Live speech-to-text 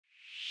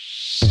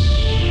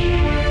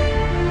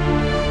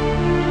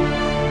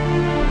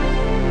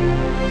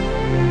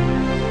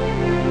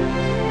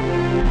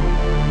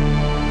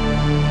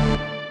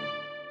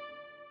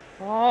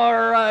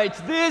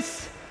right,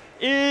 this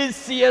is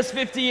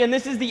CS50, and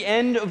this is the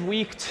end of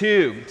week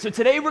 2. So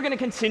today we're going to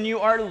continue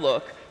our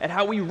look at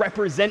how we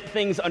represent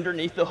things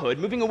underneath the hood,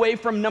 moving away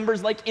from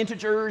numbers like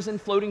integers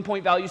and floating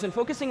point values and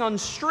focusing on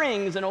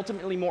strings and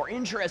ultimately more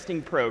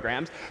interesting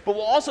programs. But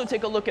we'll also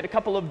take a look at a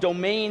couple of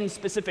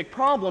domain-specific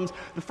problems,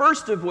 the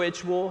first of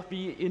which will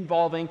be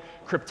involving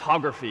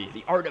cryptography,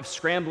 the art of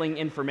scrambling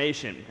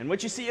information. And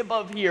what you see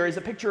above here is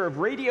a picture of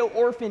radio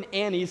orphan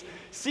Annie's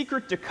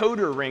secret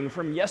decoder ring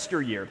from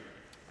yesteryear.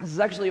 This is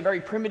actually a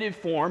very primitive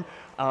form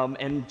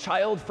and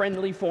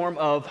child-friendly form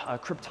of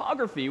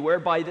cryptography,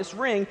 whereby this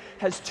ring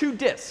has 2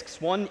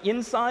 disks, one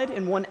inside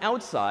and one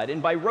outside.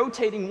 And by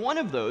rotating one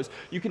of those,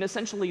 you can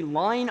essentially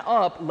line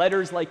up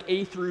letters like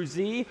A through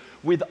Z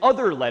with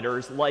other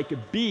letters like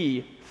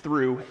B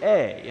through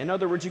A. In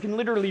other words, you can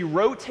literally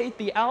rotate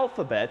the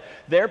alphabet,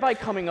 thereby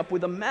coming up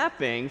with a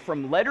mapping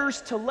from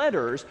letters to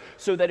letters,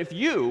 so that if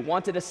you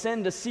wanted to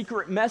send a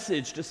secret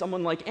message to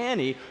someone like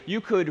Annie,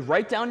 you could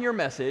write down your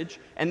message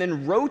and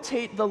then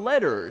rotate the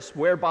letters,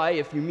 whereby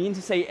if you mean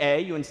to say A,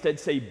 you instead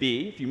say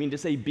B. If you mean to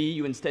say B,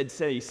 you instead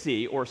say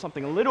C, or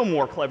something a little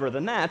more clever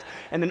than that.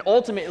 And then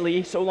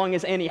ultimately, so long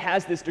as Annie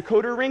has this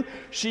decoder ring,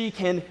 she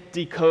can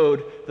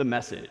decode the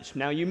message.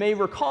 Now, you may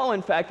recall,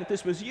 in fact, that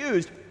this was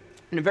used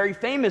in a very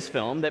famous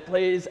film that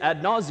plays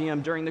ad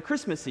nauseum during the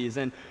Christmas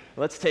season.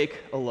 Let's take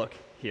a look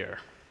here.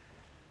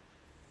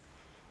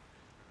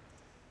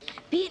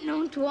 Be it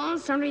known to all and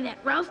sundry that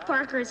Ralph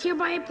Parker is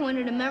hereby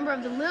appointed a member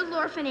of the Little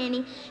Orphan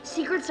Annie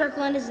Secret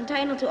Circle and is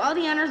entitled to all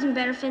the honors and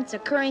benefits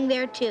occurring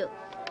thereto.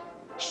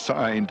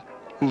 Signed,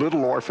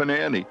 Little Orphan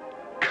Annie.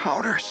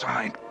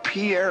 Countersigned,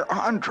 Pierre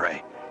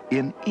Andre,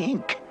 in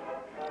ink.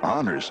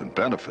 Honors and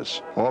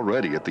benefits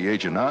already at the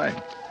age of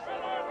 9.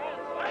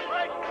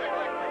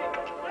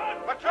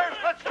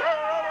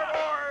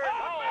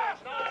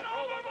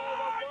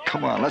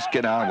 Come on, let's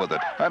get on with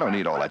it. I don't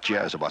need all that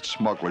jazz about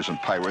smugglers and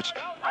pirates.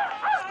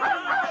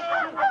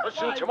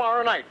 Listen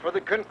tomorrow night for the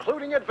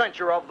concluding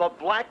adventure of the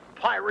Black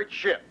Pirate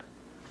Ship.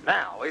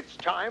 Now it's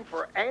time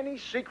for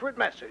Annie's secret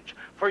message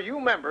for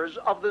you members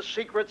of the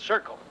Secret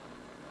Circle.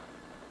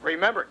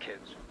 Remember,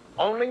 kids,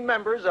 only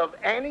members of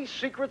Annie's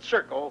Secret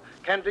Circle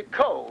can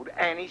decode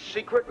Annie's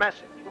secret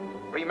message.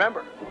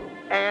 Remember,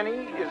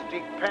 Annie is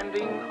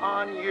depending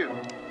on you.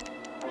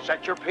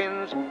 Set your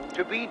pins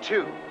to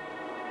B2.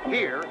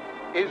 Here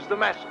is the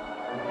message.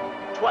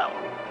 12,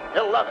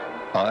 11,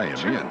 I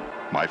am in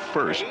my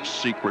first 8,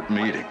 secret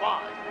meeting.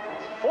 25,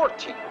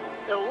 14,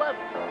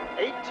 11,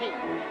 18,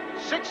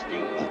 16.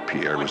 Oh,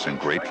 Pierre was in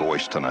great 23,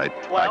 voice tonight.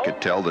 I 12,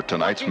 could tell that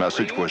tonight's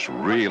 23, message was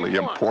really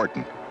 21,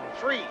 important.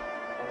 3,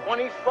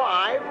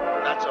 25.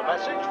 That's a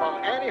message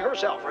from Annie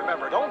herself.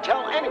 Remember, don't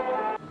tell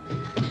anyone.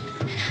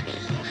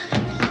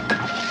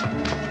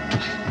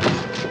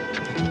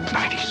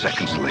 90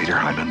 seconds later,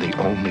 I'm in the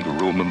only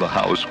room in the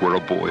house where a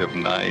boy of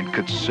 9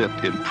 could sit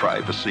in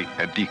privacy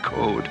and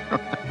decode.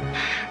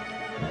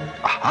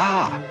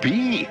 Aha,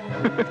 B.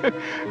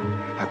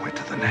 I went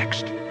to the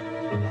next.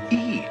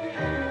 E.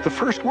 The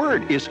first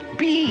word is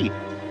B.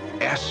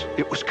 S.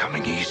 It was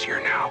coming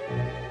easier now.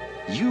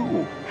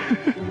 U.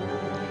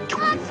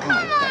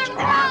 25. That's R.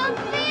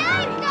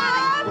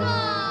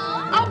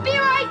 I'll be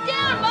right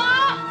there,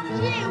 Ma!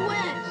 Gee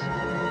whiz.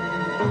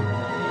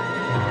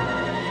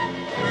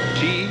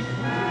 T.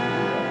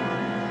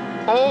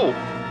 Oh,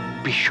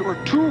 be sure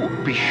to.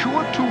 Be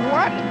sure to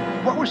what?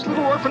 What was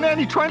little orphan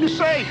Annie trying to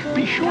say?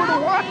 Be sure to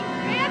what?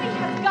 Randy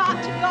has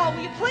got to go.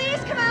 Will you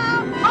please come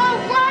out? All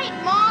right,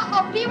 Ma,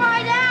 I'll be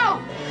right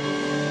out.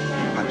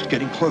 I was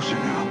getting closer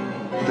now.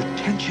 The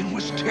tension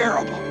was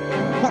terrible.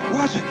 What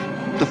was it?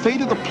 The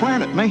fate of the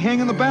planet may hang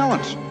in the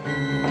balance.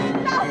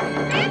 No,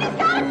 Randy's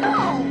got to go.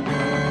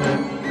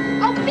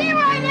 I'll be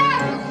right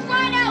out, for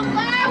crying out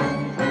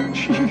loud.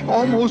 Gee,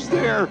 almost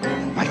there.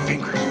 My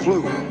fingers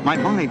flew. My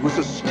mind was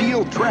a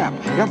steel trap.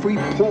 Every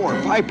pore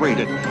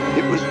vibrated.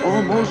 It was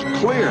almost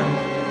clear.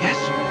 Yes,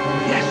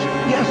 yes,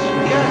 yes,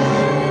 yes.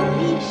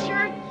 Be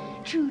sure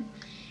to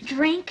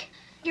drink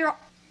your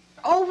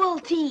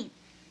Ovaltine.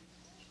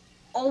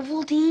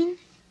 Ovaltine?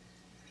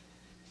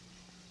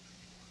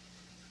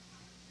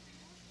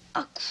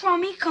 A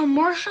crummy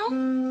commercial?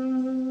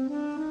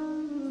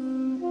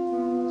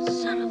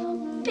 Son of a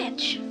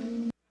bitch.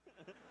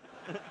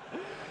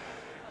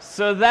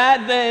 So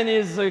that then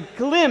is a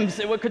glimpse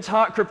at what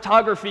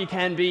cryptography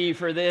can be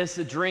for this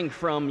drink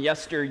from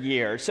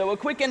yesteryear. So a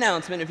quick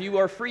announcement: if you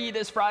are free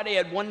this Friday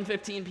at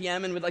 1:15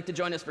 p.m. and would like to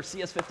join us for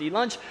CS50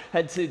 lunch,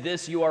 head to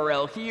this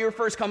URL here.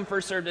 First come,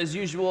 first served as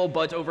usual,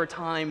 but over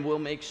time we'll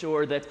make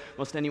sure that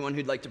most anyone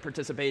who'd like to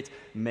participate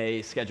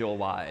may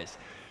schedule-wise.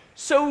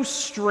 So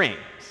strings.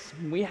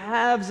 We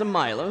have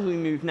Zamila,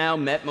 whom you've now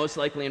met most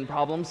likely in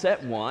problem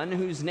set 1,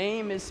 whose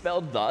name is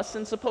spelled thus.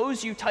 And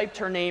suppose you typed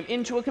her name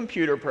into a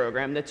computer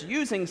program that's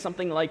using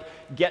something like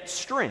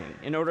getString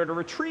in order to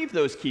retrieve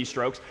those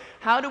keystrokes.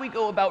 How do we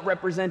go about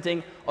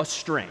representing a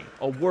string,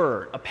 a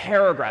word, a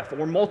paragraph,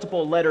 or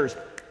multiple letters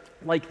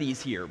like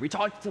these here. We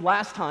talked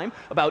last time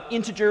about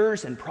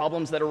integers and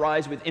problems that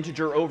arise with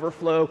integer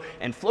overflow,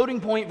 and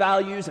floating point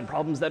values and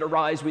problems that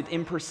arise with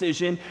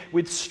imprecision.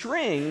 With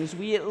strings,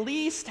 we at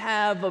least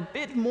have a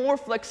bit more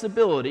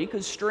flexibility,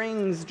 because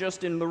strings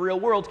just in the real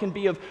world can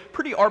be of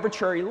pretty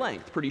arbitrary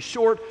length, pretty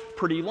short,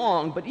 pretty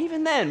long. But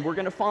even then, we're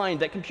going to find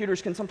that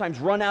computers can sometimes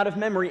run out of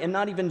memory and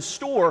not even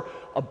store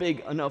a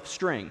big enough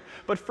string.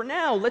 But for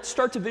now, let's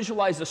start to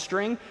visualize a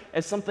string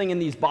as something in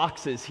these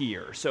boxes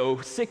here.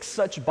 So 6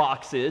 such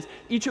boxes,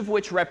 each of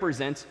which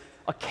represents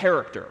a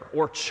character,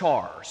 or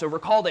char. So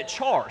recall that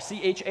char,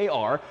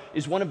 C-H-A-R,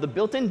 is one of the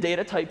built-in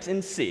data types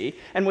in C.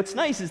 And what's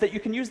nice is that you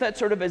can use that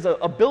sort of as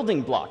a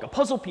building block, a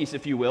puzzle piece,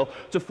 if you will,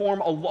 to form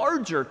a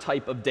larger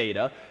type of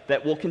data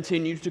that we'll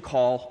continue to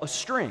call a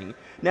string.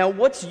 Now,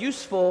 what's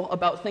useful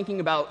about thinking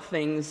about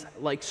things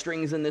like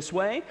strings in this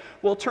way?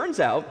 Well, it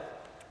turns out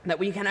that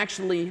we can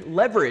actually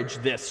leverage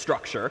this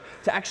structure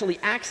to actually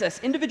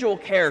access individual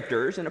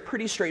characters in a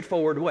pretty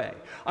straightforward way.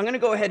 I'm going to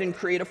go ahead and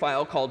create a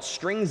file called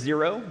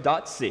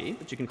string0.c,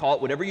 but you can call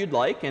it whatever you'd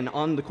like. And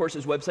on the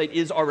course's website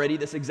is already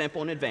this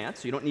example in advance,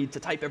 so you don't need to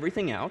type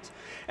everything out.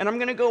 And I'm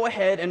going to go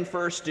ahead and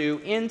first do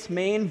int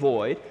main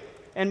void.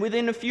 And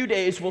within a few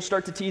days, we'll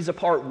start to tease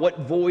apart what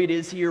void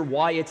is here,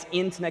 why it's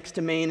int next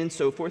to main, and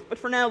so forth. But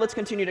for now, let's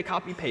continue to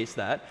copy paste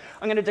that.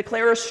 I'm going to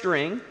declare a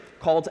string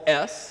called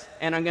s,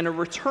 and I'm going to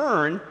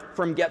return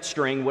from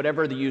getString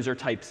whatever the user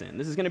types in.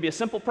 This is going to be a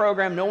simple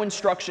program, no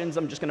instructions.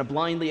 I'm just going to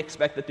blindly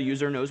expect that the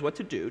user knows what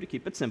to do to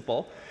keep it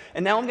simple.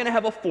 And now I'm going to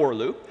have a for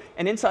loop.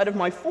 And inside of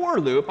my for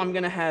loop, I'm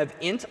going to have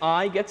int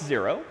I gets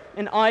 0.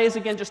 And I is,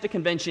 again, just a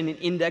convention, an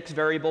index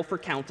variable for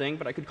counting,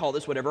 but I could call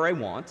this whatever I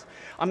want.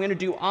 I'm going to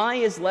do I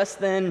is less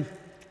than,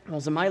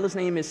 well, Zamila's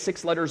name is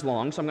 6 letters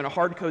long, so I'm going to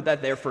hard code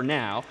that there for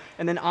now.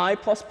 And then I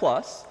plus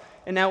plus.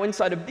 And now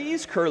inside of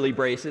these curly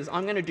braces,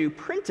 I'm going to do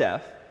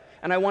printf,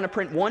 and I want to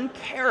print one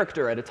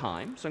character at a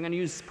time. So I'm going to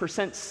use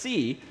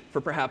 %c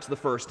for perhaps the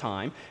first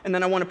time. And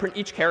then I want to print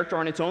each character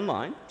on its own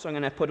line. So I'm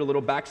going to put a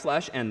little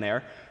 \n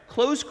there,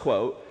 close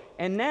quote.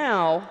 And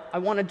now I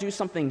want to do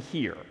something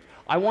here.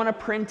 I want to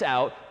print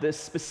out the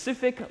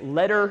specific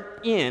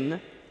letter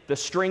in the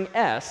string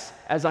s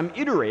as I'm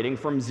iterating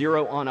from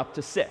 0 on up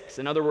to 6.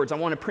 In other words, I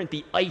want to print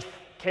the ith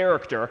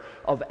character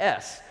of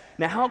s.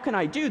 Now, how can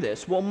I do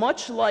this? Well,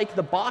 much like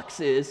the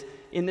boxes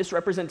in this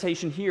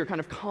representation here kind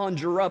of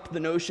conjure up the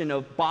notion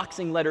of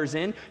boxing letters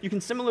in, you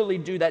can similarly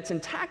do that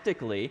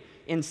syntactically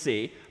in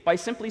C by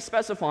simply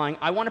specifying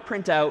I want to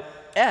print out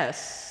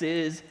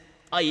s's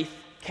ith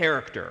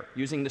character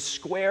using the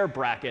square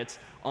brackets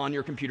on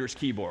your computer's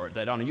keyboard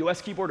that on a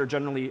US keyboard are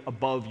generally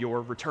above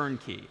your return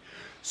key.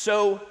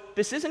 So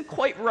this isn't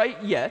quite right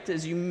yet,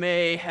 as you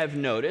may have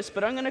noticed,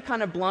 but I'm going to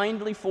kind of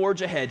blindly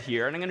forge ahead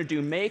here, and I'm going to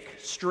do make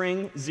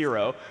string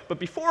 0. But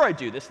before I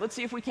do this, let's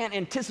see if we can't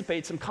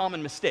anticipate some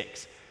common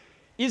mistakes.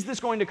 Is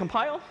this going to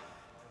compile?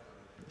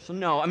 So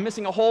no, I'm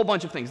missing a whole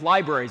bunch of things.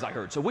 Libraries, I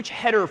heard. So which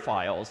header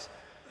files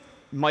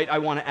might I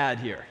want to add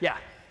here? Yeah?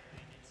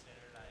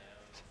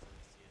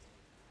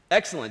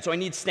 Excellent. So I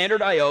need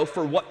standard I/O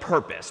for what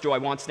purpose do I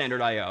want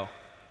standard I/O?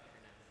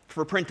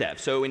 For printf.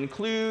 So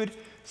include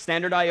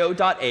standard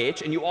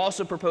IO.h, and you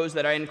also propose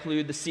that I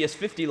include the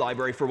CS50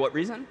 library for what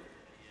reason?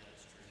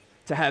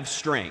 To have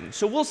string.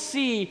 So we'll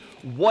see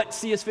what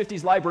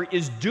CS50's library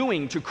is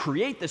doing to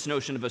create this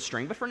notion of a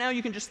string, but for now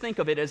you can just think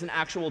of it as an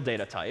actual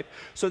data type.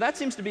 So that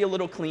seems to be a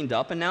little cleaned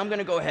up, and now I'm going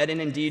to go ahead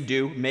and indeed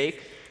do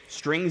make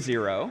string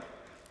 0.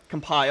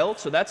 Compiled,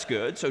 so that's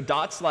good. So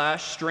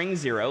 /string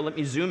 0. Let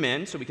me zoom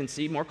in so we can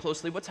see more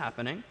closely what's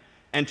happening.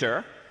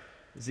 Enter.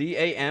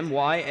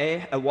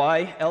 Z-A-M-Y-A-Y-L-A,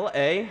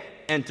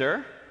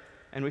 enter.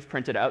 And we've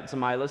printed out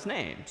Zamila's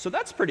name. So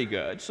that's pretty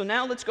good. So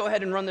now let's go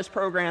ahead and run this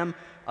program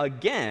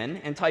again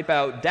and type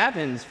out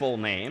Davin's full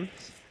name.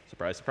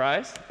 Surprise,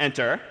 surprise.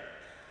 Enter.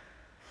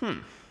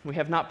 We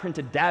have not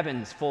printed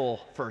Davin's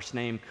full first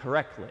name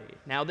correctly.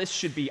 Now this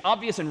should be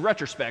obvious in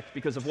retrospect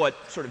because of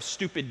what sort of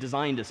stupid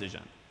design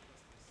decision?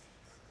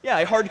 Yeah,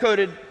 I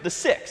hard-coded the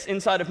 6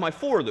 inside of my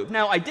for loop.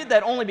 Now, I did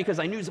that only because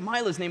I knew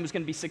Zamila's name was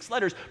going to be 6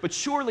 letters, but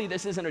surely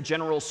this isn't a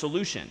general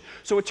solution.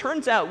 So it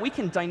turns out we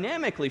can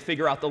dynamically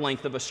figure out the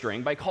length of a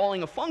string by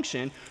calling a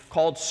function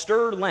called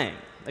strlen.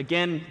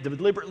 Again,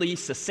 deliberately,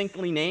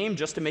 succinctly named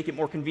just to make it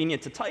more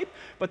convenient to type,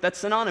 but that's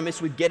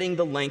synonymous with getting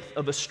the length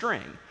of a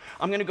string.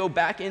 I'm going to go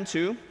back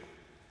into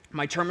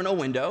my terminal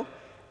window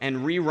and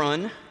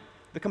rerun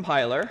the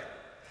compiler.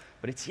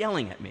 But it's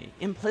yelling at me,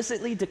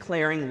 implicitly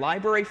declaring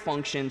library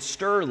function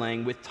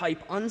strlen with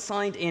type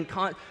unsigned and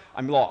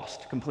I'm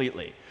lost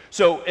completely.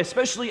 So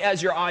especially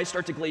as your eyes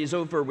start to glaze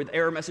over with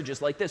error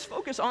messages like this,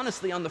 focus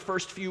honestly on the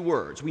first few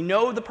words. We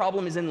know the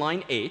problem is in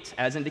line 8,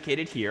 as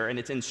indicated here, and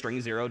it's in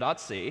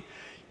string0.c,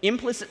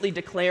 implicitly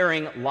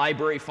declaring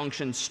library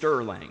function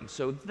strlen.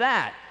 So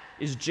that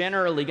is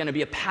generally going to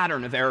be a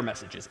pattern of error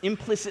messages,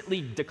 implicitly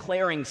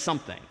declaring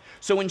something.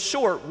 So in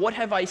short, what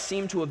have I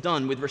seemed to have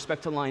done with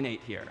respect to line 8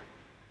 here?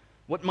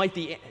 What might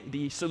the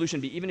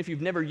solution be, even if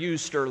you've never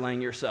used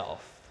strlen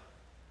yourself?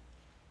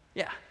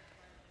 Yeah.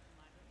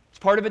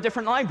 part of a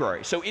different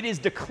library. So it is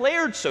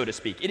declared, so to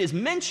speak. It is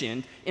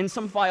mentioned in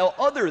some file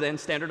other than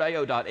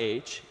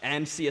standard.io.h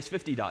and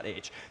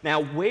CS50.h.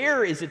 Now,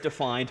 where is it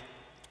defined?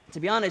 To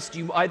be honest,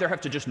 you either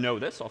have to just know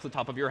this off the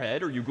top of your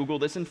head, or you Google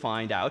this and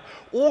find out,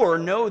 or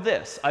know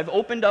this. I've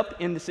opened up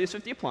in the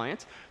CS50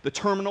 appliance the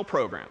terminal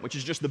program, which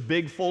is just the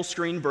big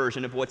full-screen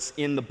version of what's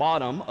in the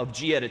bottom of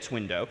gedit's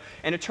window.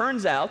 And it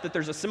turns out that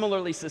there's a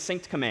similarly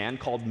succinct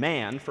command called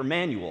man for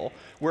manual,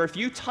 where if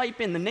you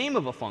type in the name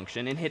of a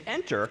function and hit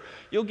enter,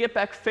 you'll get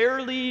back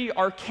fairly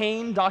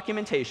arcane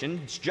documentation.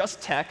 It's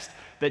just text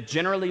that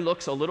generally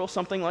looks a little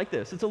something like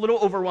this. It's a little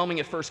overwhelming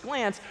at first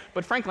glance,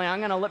 but frankly, I'm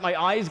going to let my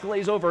eyes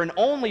glaze over and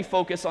only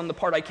focus on the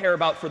part I care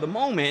about for the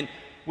moment,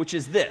 which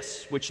is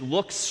this, which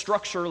looks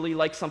structurally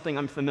like something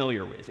I'm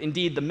familiar with.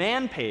 Indeed, the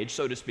man page,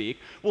 so to speak,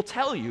 will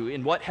tell you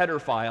in what header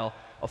file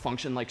a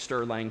function like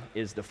Sterling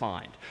is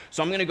defined.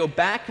 So I'm going to go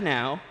back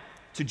now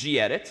to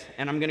gedit,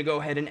 and I'm going to go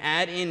ahead and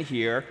add in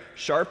here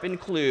sharp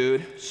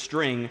include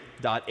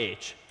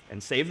string.h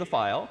and save the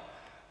file.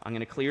 I'm going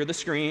to clear the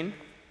screen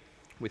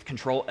with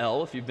Control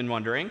L, if you've been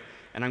wondering,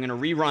 and I'm going to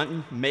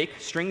rerun make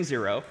string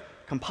 0,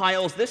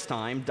 compiles this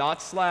time,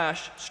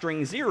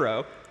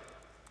 /string0,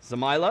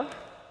 Zamila,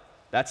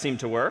 that seemed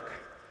to work.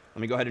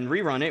 Let me go ahead and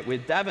rerun it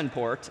with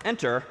Davenport,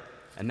 enter,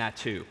 and that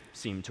too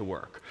seemed to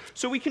work.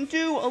 So we can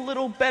do a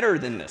little better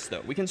than this,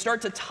 though. We can start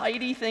to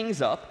tidy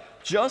things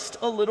up just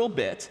a little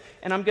bit,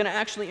 and I'm going to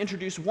actually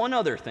introduce one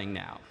other thing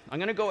now. I'm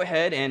going to go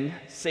ahead and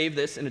save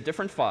this in a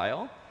different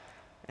file.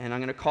 And I'm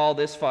going to call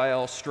this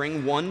file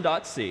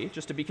string1.c,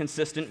 just to be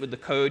consistent with the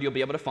code you'll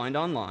be able to find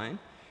online.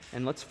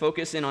 And let's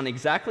focus in on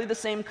exactly the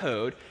same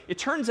code. It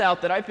turns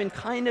out that I've been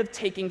kind of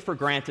taking for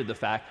granted the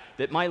fact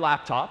that my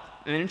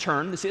laptop, and in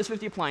turn, the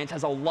CS50 appliance,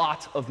 has a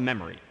lot of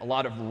memory, a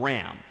lot of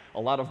RAM,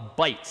 a lot of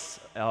bytes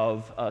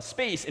of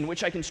space in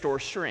which I can store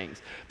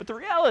strings. But the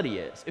reality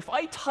is, if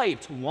I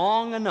typed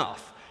long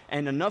enough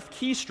and enough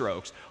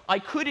keystrokes, I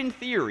could, in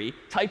theory,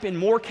 type in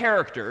more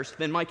characters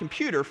than my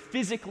computer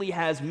physically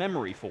has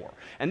memory for.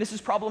 And this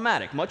is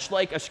problematic. Much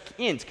like an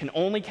int can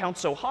only count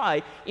so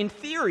high, in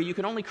theory, you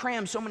can only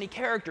cram so many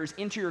characters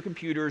into your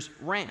computer's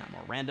RAM,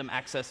 or random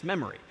access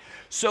memory.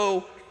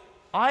 So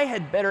I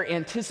had better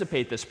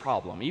anticipate this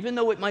problem, even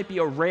though it might be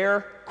a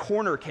rare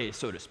corner case,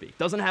 so to speak.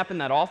 Doesn't happen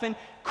that often,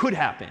 could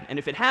happen. And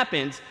if it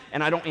happens,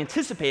 and I don't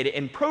anticipate it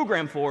and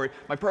program for it,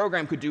 my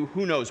program could do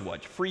who knows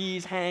what.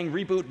 Freeze, hang,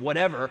 reboot,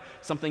 whatever.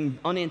 Something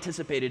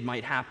unanticipated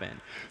might happen.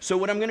 So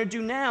what I'm going to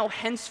do now,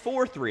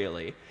 henceforth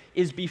really,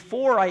 is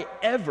before I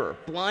ever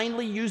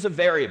blindly use a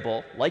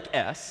variable like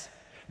s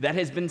that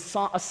has been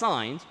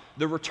assigned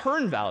the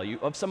return value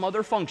of some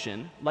other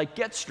function like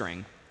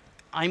getString,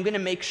 I'm going to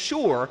make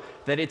sure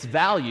that its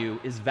value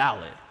is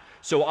valid.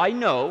 So I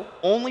know,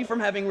 only from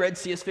having read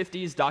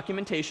CS50's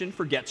documentation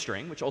for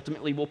getString, which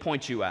ultimately we'll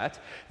point you at,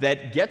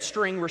 that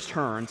getString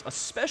returns a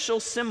special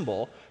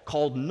symbol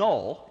called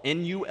null,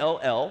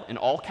 N-U-L-L, in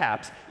all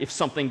caps, if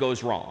something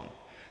goes wrong.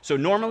 So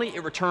normally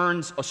it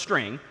returns a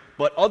string,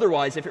 but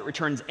otherwise if it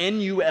returns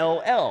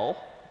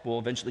N-U-L-L, we'll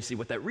eventually see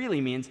what that really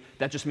means,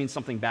 that just means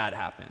something bad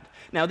happened.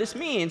 Now this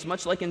means,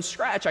 much like in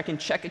Scratch, I can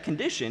check a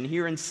condition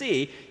here and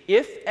see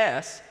if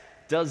s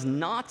does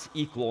not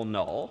equal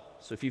null.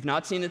 So if you've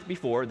not seen it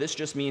before, this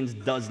just means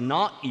does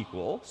not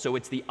equal. So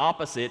it's the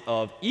opposite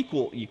of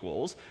equal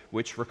equals,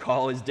 which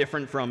recall is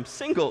different from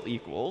single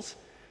equals,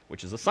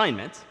 which is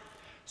assignment.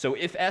 So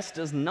if s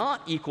does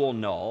not equal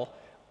null,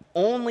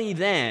 only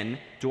then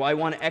do I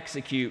want to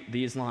execute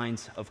these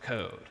lines of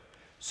code.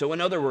 So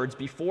in other words,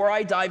 before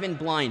I dive in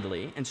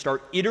blindly and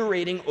start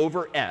iterating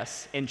over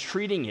s and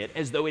treating it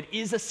as though it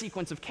is a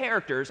sequence of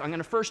characters, I'm going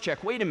to first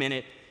check, wait a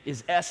minute,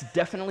 is s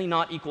definitely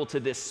not equal to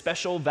this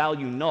special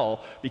value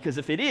null? Because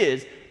if it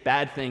is,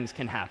 bad things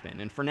can happen.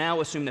 And for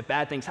now, assume that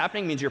bad things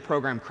happening means your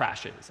program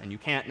crashes, and you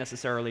can't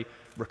necessarily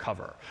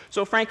recover.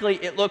 So frankly,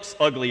 it looks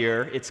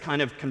uglier. It's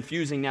kind of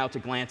confusing now to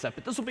glance at,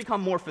 but this will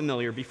become more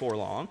familiar before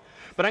long.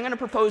 But I'm going to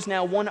propose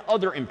now one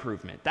other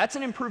improvement. That's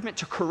an improvement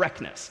to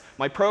correctness.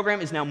 My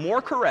program is now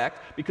more correct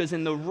because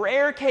in the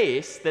rare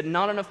case that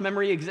not enough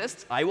memory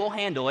exists, I will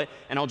handle it,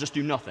 and I'll just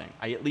do nothing.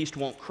 I at least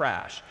won't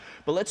crash.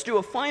 But let's do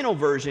a final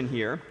version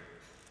here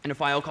in a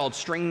file called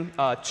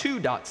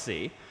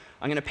string2.c.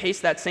 I'm going to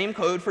paste that same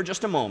code for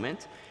just a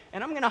moment,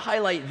 and I'm going to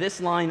highlight this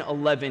line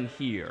 11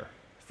 here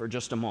for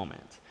just a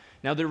moment.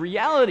 Now, the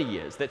reality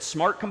is that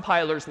smart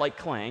compilers like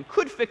Clang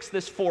could fix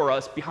this for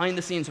us behind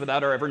the scenes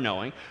without our ever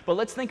knowing, but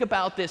let's think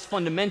about this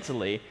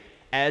fundamentally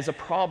as a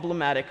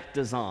problematic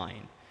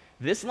design.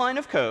 This line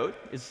of code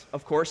is,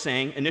 of course,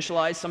 saying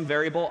initialize some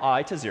variable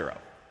I to 0.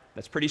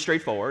 That's pretty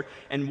straightforward.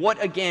 And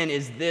what, again,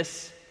 is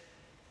this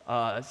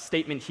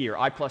statement here,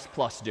 I++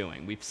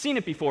 doing? We've seen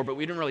it before, but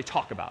we didn't really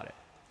talk about it.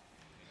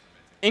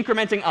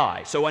 Incrementing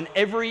I. So on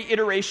every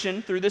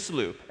iteration through this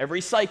loop, every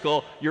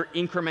cycle, you're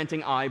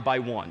incrementing I by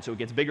 1. So it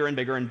gets bigger and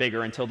bigger and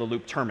bigger until the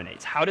loop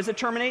terminates. How does it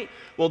terminate?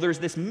 Well, there's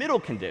this middle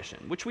condition,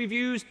 which we've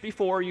used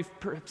before. You've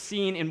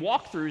seen in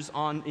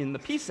walkthroughs in the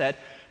P set.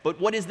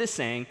 But what is this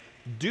saying?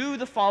 Do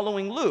the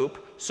following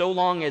loop so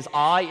long as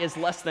I is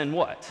less than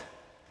what?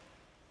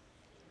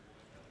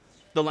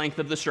 the length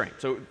of the string.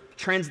 So it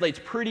translates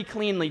pretty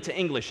cleanly to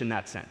English in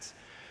that sense.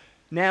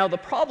 Now, the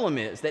problem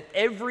is that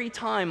every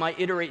time I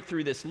iterate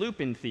through this loop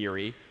in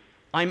theory,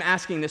 I'm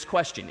asking this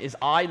question: is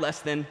I less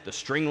than the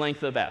string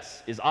length of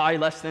s? Is I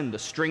less than the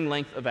string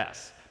length of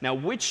s? Now,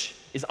 which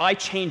is I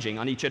changing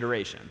on each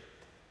iteration?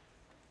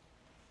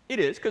 It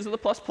is, because of the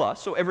plus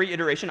plus. So every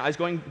iteration, I is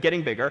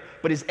getting bigger.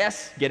 But is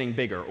s getting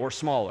bigger or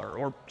smaller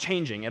or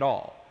changing at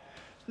all?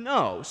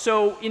 No.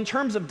 So in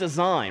terms of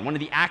design, one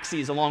of the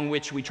axes along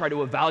which we try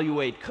to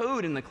evaluate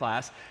code in the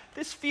class,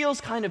 this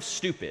feels kind of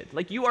stupid.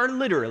 Like you are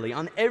literally,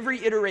 on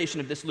every iteration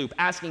of this loop,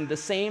 asking the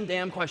same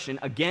damn question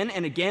again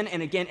and again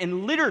and again.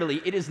 And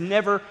literally, it is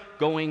never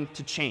going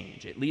to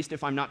change, at least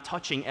if I'm not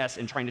touching s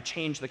and trying to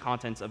change the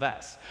contents of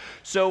s.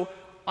 So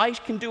I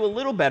can do a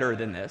little better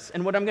than this.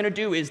 And what I'm going to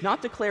do is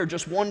not declare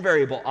just one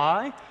variable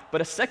I,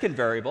 but a second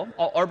variable.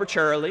 I'll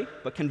arbitrarily,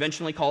 but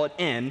conventionally call it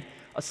n,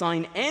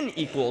 assign n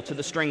equal to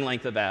the string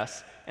length of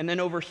s. And then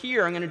over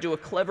here, I'm going to do a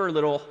clever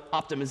little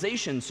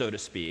optimization, so to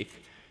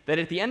speak, that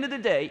at the end of the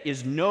day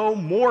is no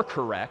more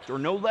correct or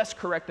no less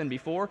correct than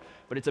before,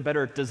 but it's a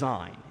better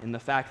design in the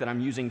fact that I'm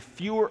using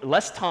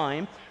less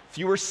time,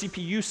 fewer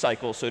CPU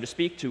cycles, so to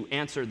speak, to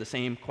answer the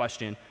same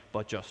question,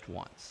 but just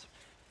once.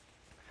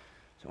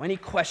 So any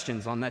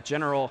questions on that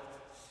general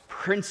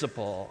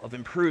principle of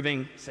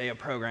improving, say, a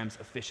program's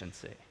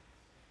efficiency?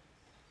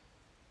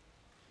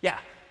 Yeah?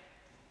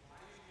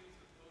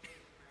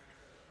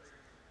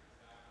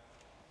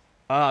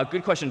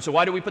 Good question. So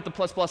why do we put the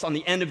plus plus on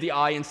the end of the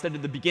I instead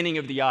of the beginning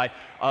of the I?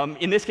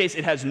 In this case,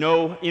 it has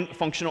no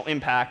functional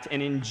impact.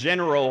 And in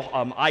general,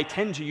 I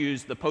tend to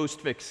use the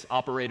postfix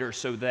operator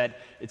so that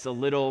it's a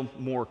little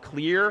more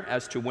clear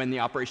as to when the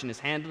operation is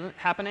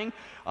happening.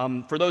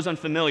 For those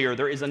unfamiliar,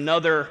 there is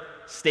another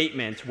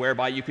statement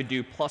whereby you could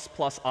do plus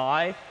plus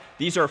I.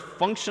 These are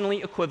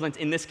functionally equivalent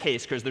in this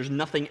case because there's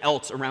nothing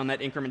else around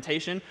that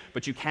incrementation.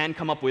 But you can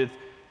come up with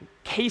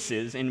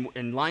cases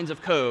in lines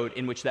of code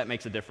in which that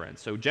makes a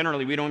difference. So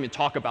generally, we don't even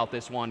talk about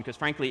this one because,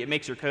 frankly, it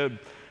makes your code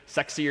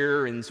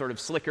sexier and sort of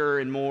slicker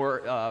and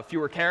more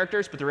fewer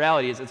characters. But the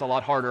reality is it's a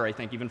lot harder, I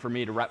think, even for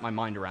me to wrap my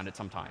mind around it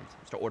sometimes.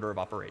 It's the order of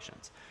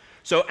operations.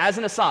 So as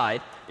an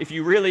aside, if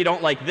you really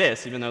don't like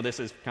this, even though this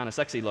is kind of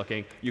sexy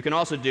looking, you can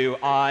also do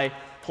I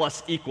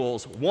plus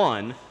equals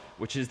 1,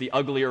 which is the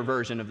uglier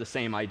version of the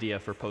same idea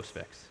for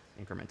postfix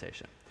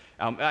incrementation.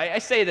 I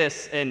say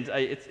this, and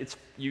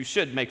you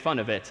should make fun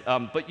of it,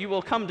 but you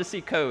will come to see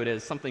code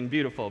as something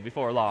beautiful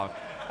before long.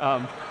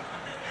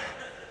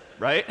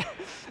 Right?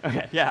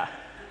 OK, yeah.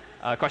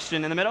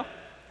 Question in the middle?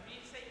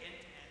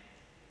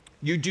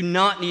 You do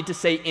not need to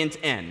say int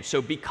n.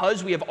 So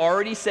because we have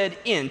already said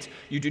int,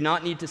 you do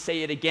not need to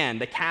say it again.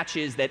 The catch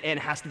is that n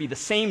has to be the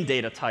same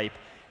data type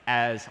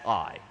as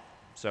I.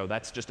 So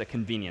that's just a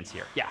convenience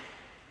here. Yeah?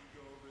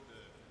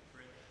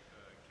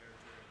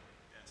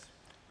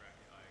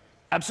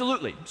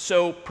 Absolutely.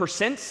 So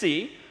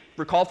 %c,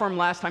 recall from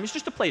last time, is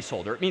just a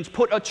placeholder. It means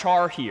put a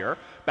char here.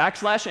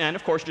 \n,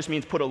 of course, just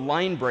means put a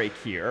line break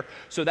here.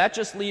 So that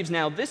just leaves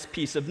now this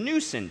piece of new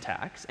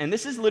syntax. And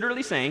this is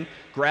literally saying,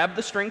 grab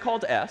the string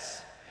called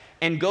s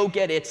and go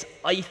get its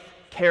ith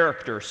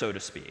character, so to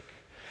speak.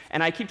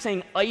 And I keep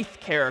saying ith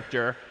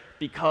character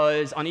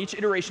because on each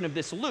iteration of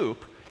this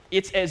loop,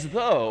 it's as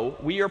though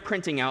we are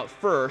printing out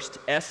first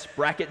s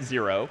bracket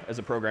 0, as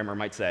a programmer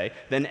might say,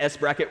 then s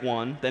bracket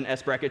 1, then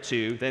s bracket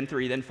 2, then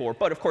 3, then 4.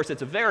 But of course,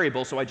 it's a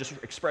variable, so I just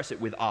express it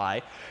with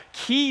I.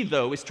 Key,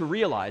 though, is to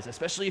realize,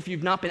 especially if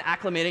you've not been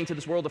acclimating to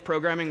this world of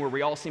programming where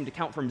we all seem to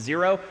count from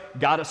 0,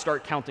 got to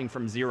start counting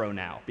from 0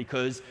 now.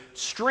 Because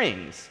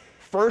strings,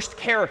 first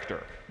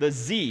character, the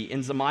z in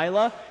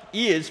Zamila,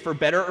 is, for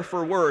better or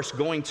for worse,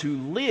 going to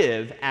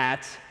live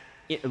at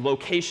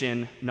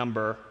location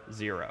number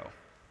 0.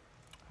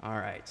 All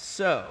right,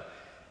 so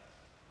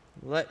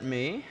let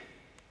me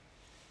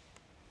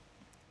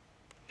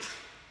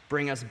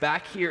bring us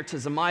back here to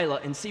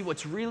Zamila and see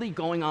what's really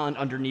going on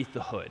underneath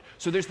the hood.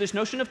 So there's this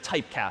notion of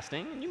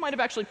typecasting. And you might have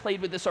actually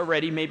played with this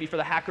already, maybe for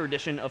the hacker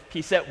edition of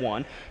pset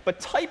 1. But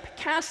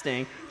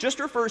typecasting just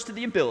refers to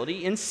the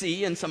ability in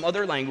C and some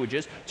other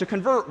languages to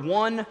convert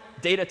one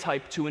data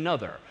type to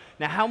another.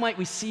 Now, how might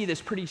we see this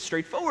pretty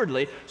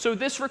straightforwardly? So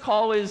this,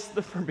 recall, is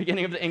the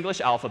beginning of the English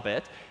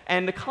alphabet.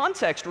 And the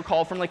context,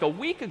 recall, from like a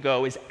week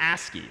ago is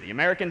ASCII, the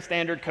American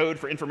Standard Code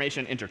for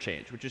Information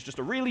Interchange, which is just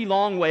a really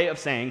long way of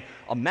saying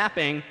a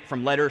mapping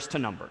from letters to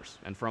numbers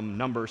and from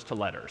numbers to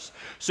letters.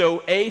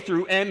 So A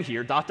through M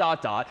here, dot,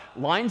 dot, dot,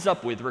 lines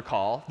up with,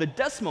 recall, the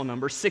decimal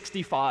number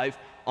 65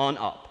 on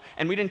up.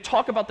 And we didn't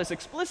talk about this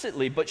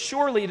explicitly, but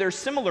surely there's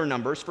similar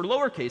numbers for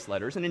lowercase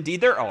letters. And indeed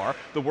there are.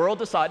 The world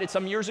decided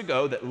some years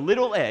ago that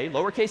little a,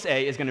 lowercase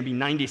a, is going to be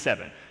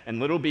 97. And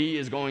little b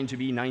is going to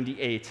be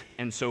 98,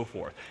 and so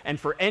forth. And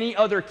for any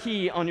other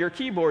key on your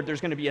keyboard, there's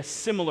going to be a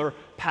similar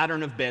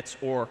pattern of bits,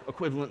 or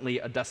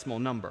equivalently a decimal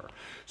number.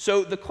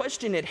 So the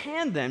question at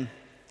hand, then,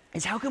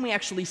 is how can we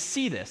actually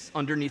see this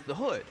underneath the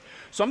hood?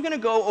 So I'm going to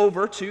go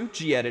over to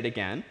gedit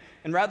again.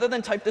 And rather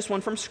than type this one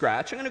from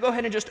scratch, I'm going to go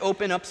ahead and just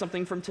open up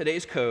something from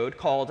today's code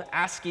called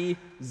ASCII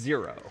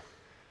 0.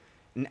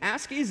 And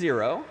ASCII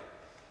 0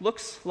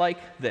 looks like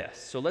this.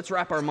 So let's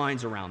wrap our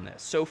minds around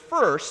this. So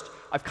first,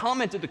 I've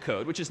commented the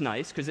code, which is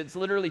nice because it's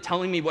literally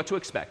telling me what to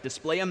expect.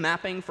 Display a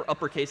mapping for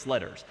uppercase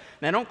letters.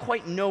 Now, I don't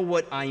quite know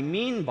what I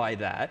mean by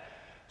that,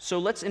 so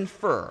let's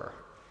infer.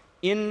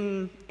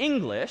 In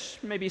English,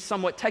 maybe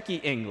somewhat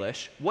techie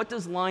English, what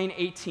does line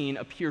 18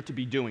 appear to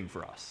be doing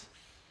for us?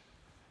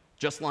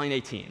 Just line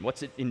 18.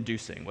 What's it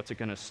inducing? What's it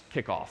going to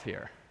kick off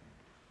here?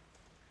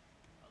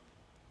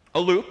 A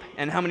loop.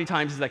 And how many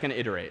times is that going to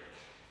iterate?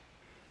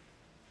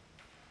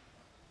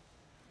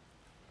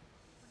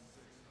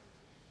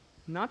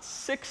 Not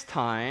 6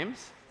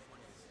 times.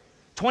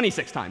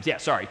 26 times. Yeah,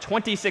 sorry,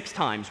 26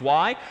 times.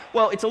 Why?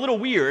 Well, it's a little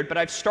weird, but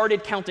I've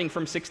started counting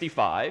from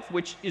 65,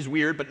 which is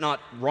weird but not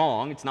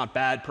wrong. It's not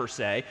bad per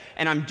se.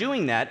 And I'm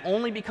doing that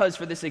only because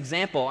for this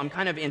example, I'm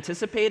kind of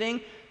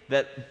anticipating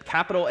that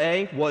capital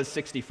A was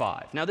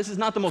 65. Now, this is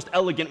not the most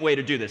elegant way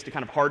to do this, to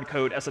kind of hard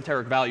code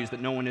esoteric values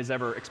that no one is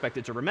ever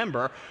expected to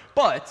remember.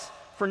 But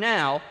for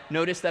now,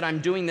 notice that I'm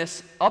doing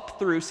this up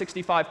through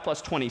 65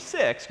 plus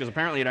 26, because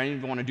apparently I don't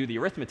even want to do the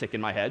arithmetic in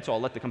my head, so I'll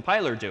let the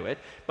compiler do it.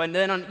 But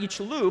then on each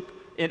loop,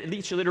 in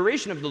each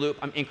iteration of the loop,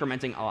 I'm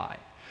incrementing I.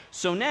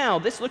 So now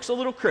this looks a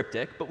little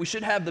cryptic, but we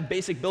should have the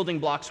basic building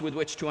blocks with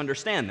which to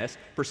understand this.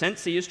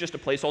 %c is just a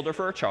placeholder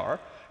for a char.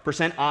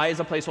 %i is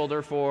a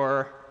placeholder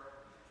for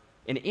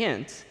an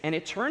int. And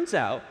it turns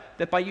out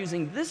that by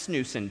using this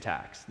new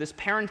syntax, this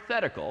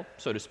parenthetical,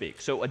 so to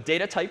speak, so a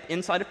data type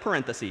inside of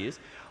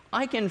parentheses,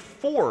 I can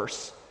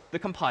force the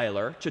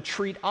compiler to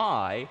treat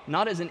I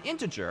not as an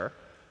integer,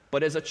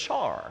 but as a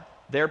char,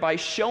 thereby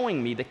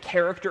showing me the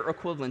character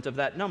equivalent of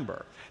that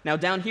number. Now,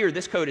 down here,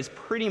 this code is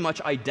pretty much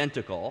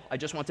identical. I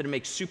just wanted to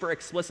make super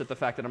explicit the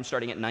fact that I'm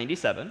starting at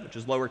 97, which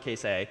is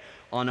lowercase a,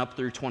 on up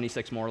through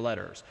 26 more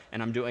letters.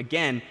 And I'm doing,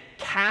 again,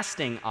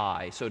 casting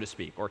I, so to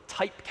speak, or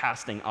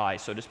typecasting I,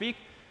 so to speak,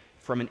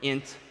 from an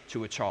int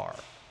to a char.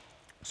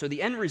 So the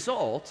end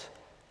result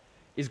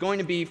is going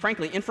to be,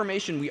 frankly,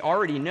 information we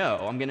already know.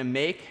 I'm going to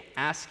make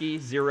ASCII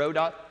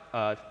 0.c.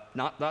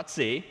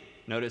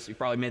 Notice you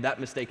probably made that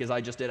mistake as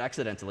I just did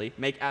accidentally.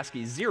 Make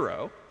ASCII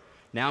 0.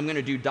 Now I'm going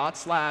to do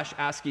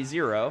 /ASCII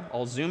 0.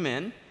 I'll zoom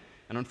in.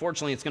 And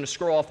unfortunately, it's going to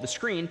scroll off the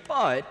screen.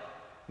 But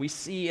we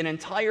see an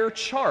entire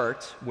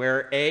chart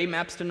where A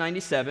maps to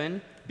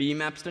 97, B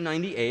maps to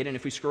 98. And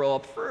if we scroll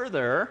up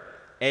further,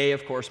 A,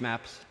 of course,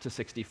 maps to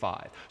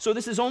 65. So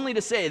this is only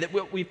to say that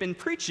what we've been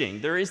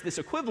preaching, there is this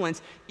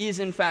equivalence, is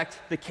in fact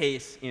the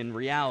case in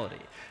reality.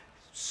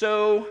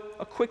 So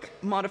a quick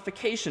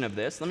modification of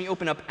this. Let me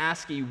open up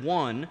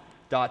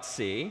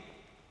ASCII1.c.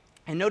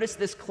 And notice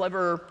this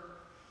clever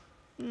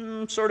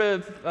sort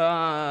of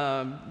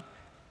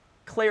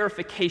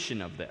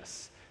clarification of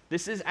this.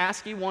 This is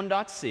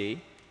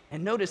ASCII1.c.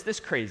 And notice this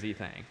crazy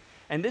thing.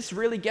 And this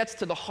really gets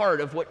to the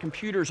heart of what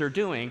computers are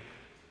doing.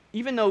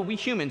 Even though we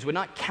humans would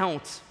not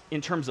count in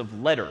terms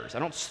of letters, I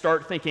don't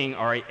start thinking,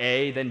 all right,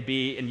 A, then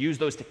B, and use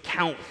those to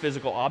count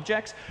physical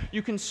objects.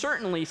 You can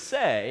certainly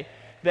say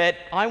that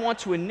I want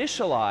to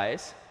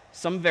initialize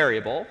some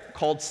variable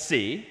called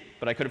C,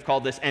 but I could have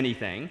called this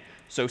anything.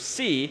 So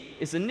C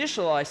is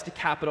initialized to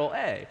capital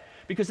A.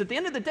 Because at the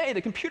end of the day,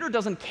 the computer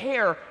doesn't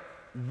care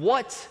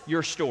what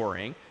you're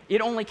storing.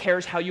 It only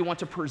cares how you want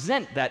to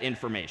present that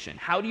information.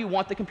 How do you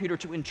want the computer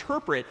to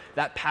interpret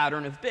that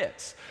pattern of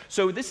bits?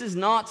 So this is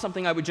not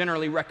something I would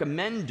generally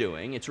recommend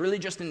doing. It's really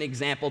just an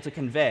example to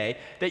convey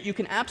that you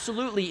can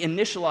absolutely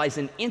initialize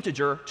an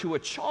integer to a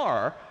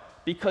char,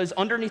 because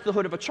underneath the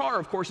hood of a char,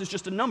 of course, is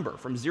just a number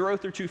from 0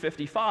 through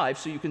 255,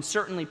 so you can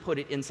certainly put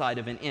it inside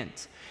of an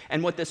int.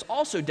 And what this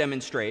also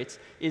demonstrates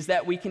is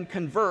that we can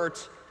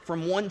convert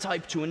from one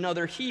type to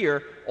another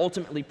here,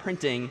 ultimately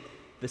printing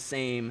the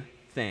same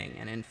thing.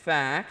 And in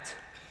fact,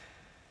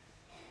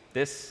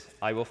 this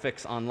I will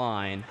fix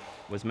online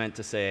was meant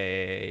to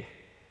say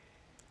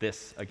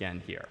this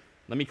again here.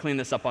 Let me clean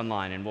this up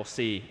online, and we'll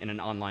see in an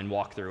online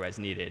walkthrough as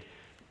needed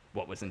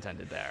what was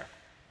intended there.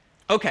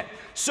 OK,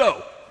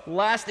 so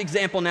last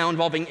example now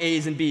involving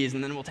A's and B's,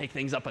 and then we'll take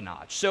things up a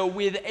notch. So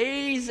with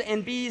A's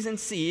and B's and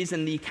C's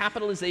and the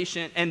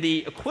capitalization and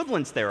the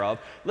equivalence thereof,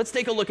 let's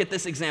take a look at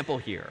this example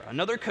here.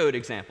 Another code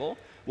example.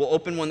 We'll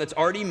open one that's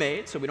already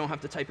made, so we don't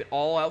have to type it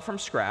all out from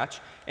scratch.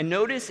 And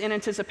notice in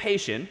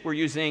anticipation, we're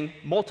using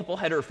multiple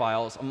header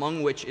files,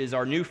 among which is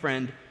our new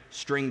friend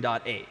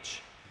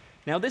string.h.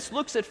 Now, this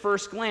looks at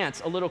first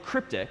glance a little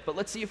cryptic, but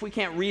let's see if we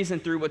can't reason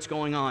through what's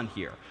going on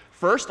here.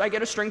 First, I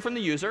get a string from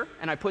the user,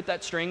 and I put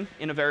that string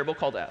in a variable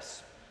called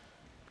s.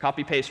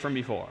 Copy paste from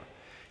before.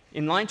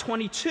 In line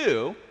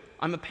 22,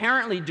 I'm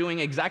apparently doing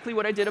exactly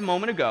what I did a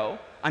moment ago.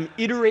 I'm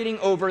iterating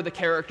over the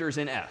characters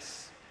in s.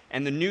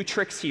 And the new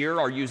tricks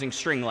here are using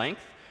string length,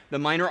 the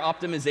minor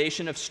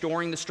optimization of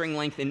storing the string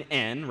length in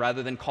n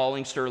rather than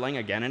calling Sterling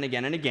again and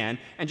again and again,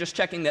 and just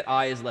checking that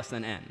I is less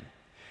than n.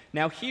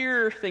 Now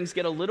here, things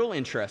get a little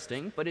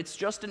interesting, but it's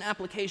just an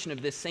application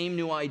of this same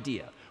new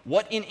idea.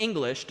 What in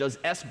English does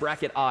s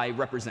bracket I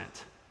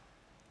represent?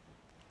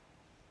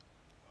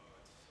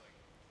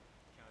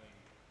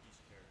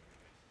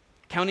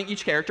 Counting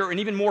each character, and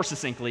even more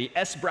succinctly,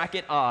 s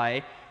bracket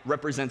I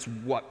represents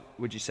what,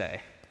 would you say?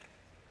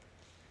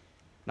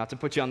 Not to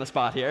put you on the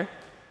spot here.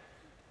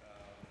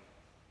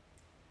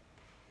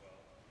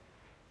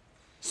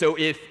 So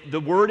if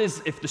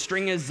the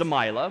string is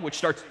Zamila, which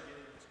starts,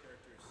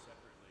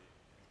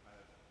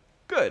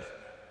 good.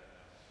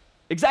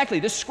 Exactly.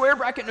 This square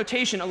bracket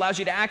notation allows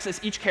you to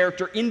access each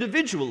character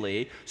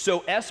individually. So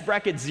s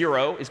bracket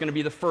 0 is going to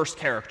be the first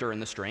character in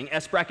the string.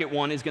 S bracket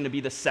 1 is going to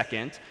be the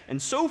second, and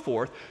so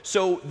forth.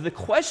 So the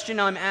question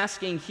I'm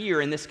asking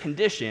here in this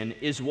condition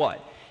is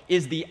what?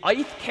 Is the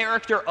ith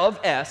character of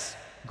s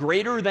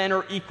greater than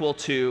or equal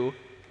to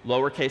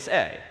lowercase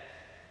a?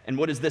 And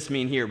what does this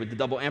mean here with the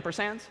double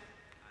ampersands?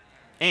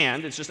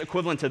 And, it's just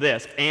equivalent to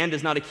this. And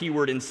is not a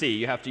keyword in C.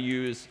 You have to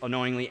use,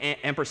 annoyingly,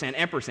 ampersand,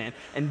 ampersand.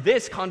 And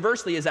this,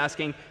 conversely, is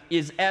asking,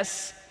 is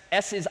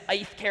s's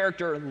ith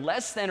character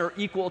less than or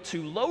equal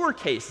to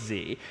lowercase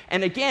z?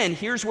 And again,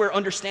 here's where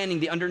understanding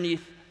the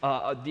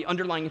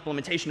underlying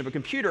implementation of a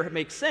computer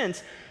makes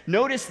sense.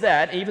 Notice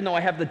that, even though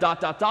I have the dot,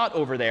 dot, dot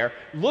over there,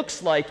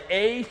 looks like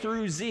a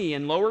through z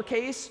in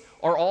lowercase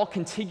are all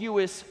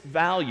contiguous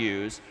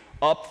values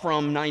up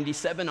from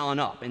 97 on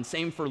up, and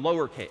same for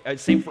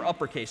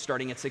uppercase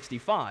starting at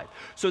 65.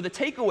 So the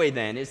takeaway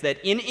then is that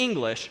in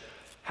English,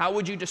 how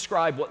would you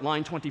describe what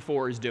line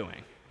 24 is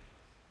doing?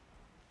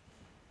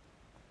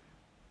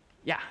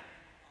 Yeah.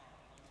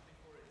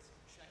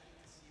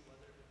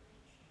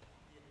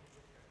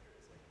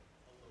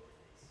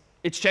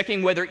 It's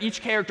checking whether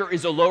each character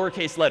is a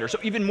lowercase letter. So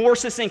even more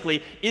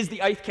succinctly, is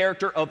the ith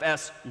character of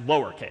s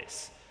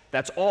lowercase?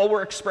 That's all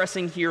we're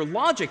expressing here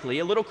logically,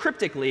 a little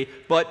cryptically,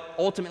 but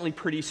ultimately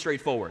pretty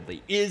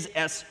straightforwardly. Is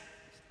s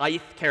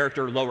ith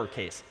character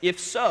lowercase? If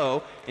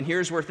so, and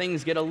here's where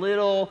things get a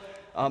little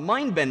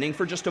mind-bending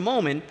for just a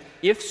moment.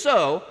 If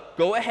so,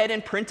 go ahead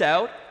and print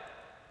out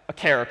a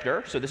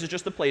character. So this is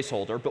just the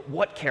placeholder, but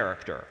what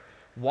character?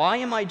 Why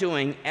am I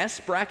doing s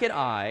bracket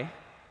I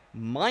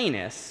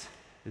minus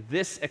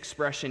this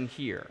expression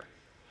here?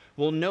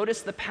 Well,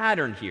 notice the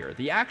pattern here.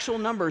 The actual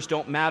numbers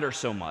don't matter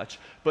so much,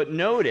 but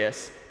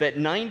notice that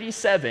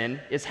 97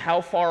 is how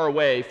far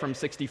away from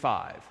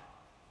 65?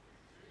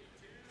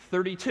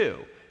 32.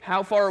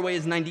 How far away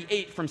is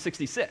 98 from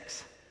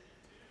 66?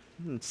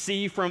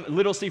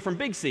 Little c from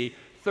big C,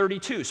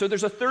 32. So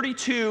there's a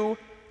 32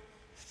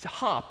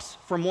 hops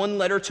from one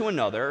letter to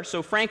another.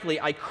 So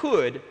frankly, I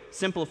could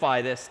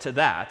simplify this to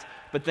that.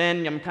 But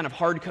then I'm kind of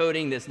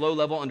hard-coding this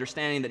low-level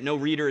understanding that no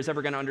reader is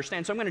ever going to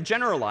understand. So I'm going to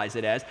generalize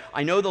it as,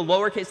 I know the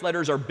lowercase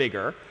letters are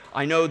bigger.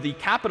 I know the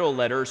capital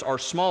letters are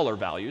smaller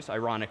values,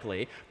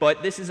 ironically.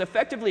 But this is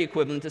effectively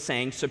equivalent to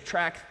saying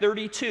subtract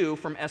 32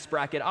 from s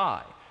bracket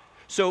I.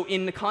 So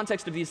in the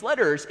context of these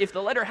letters, if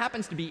the letter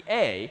happens to be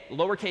a,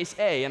 lowercase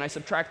a, and I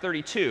subtract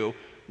 32,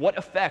 what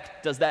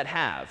effect does that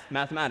have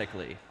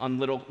mathematically on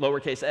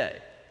lowercase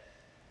a?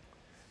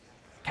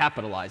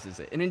 Capitalizes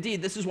it. And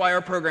indeed, this is why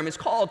our program is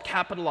called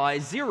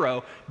capitalize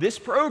 0. This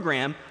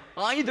program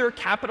either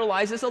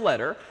capitalizes a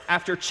letter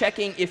after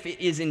checking if it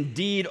is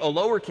indeed a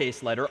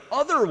lowercase letter.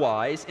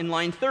 Otherwise, in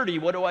line 30,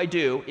 what do I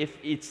do if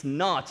it's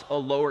not a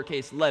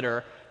lowercase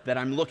letter that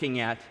I'm looking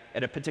at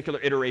a particular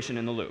iteration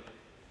in the loop?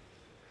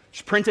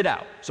 Just print it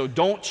out. So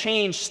don't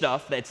change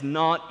stuff that's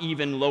not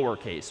even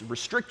lowercase.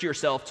 Restrict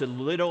yourself to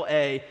little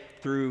a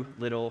through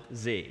little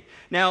z.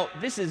 Now,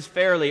 this is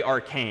fairly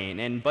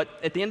arcane, but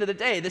at the end of the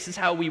day, this is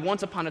how we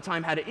once upon a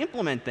time had to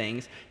implement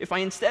things. If I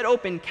instead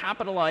open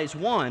capitalize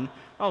 1,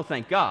 oh,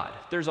 thank God,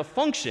 there's a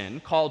function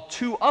called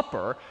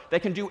toUpper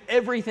that can do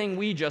everything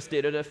we just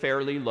did at a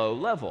fairly low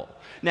level.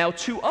 Now,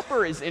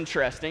 toUpper is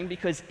interesting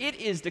because it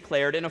is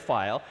declared in a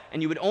file,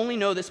 and you would only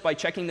know this by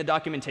checking the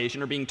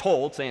documentation or being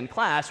told, say in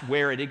class,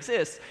 where it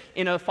exists,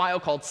 in a file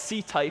called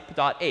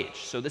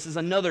ctype.h. So this is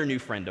another new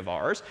friend of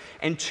ours.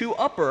 And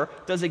toUpper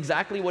does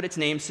exactly what its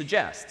name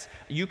suggests.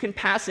 You can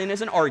pass in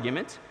as an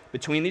argument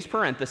between these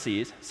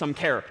parentheses some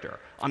character.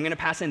 I'm going to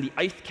pass in the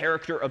ith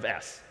character of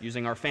s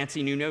using our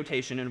fancy new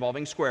notation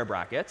involving square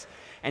brackets.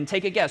 And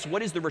take a guess.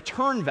 What is the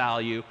return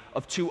value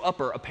of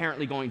toUpper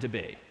apparently going to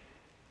be?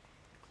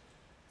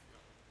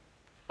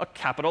 A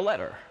capital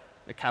letter.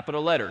 A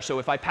capital letter. So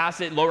if I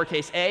pass it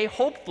lowercase a,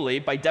 hopefully,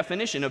 by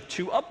definition of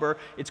toUpper,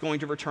 it's going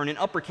to return an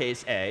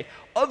uppercase a.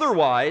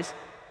 Otherwise,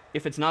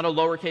 if it's not a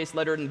lowercase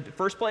letter in the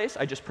first place,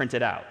 I just print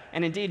it out.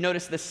 And indeed,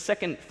 notice this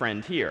second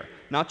friend here.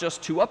 Not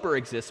just toUpper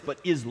exists, but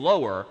is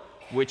lower,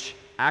 which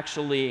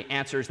actually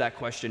answers that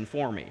question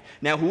for me.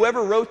 Now,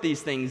 whoever wrote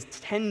these things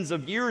tens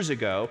of years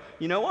ago,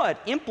 you know what?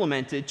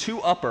 Implemented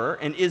toUpper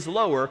and is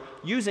lower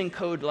using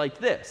code like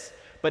this.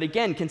 But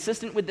again,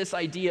 consistent with this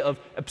idea of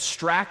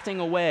abstracting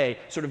away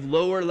sort of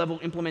lower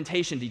level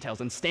implementation details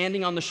and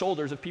standing on the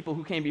shoulders of people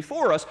who came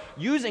before us,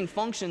 using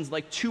functions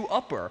like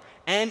toUpper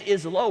and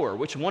is lower,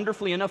 which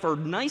wonderfully enough are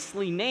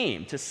nicely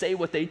named to say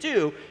what they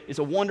do, is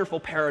a wonderful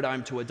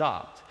paradigm to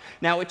adopt.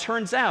 Now, it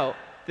turns out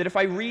that if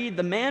I read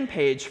the man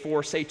page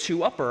for, say,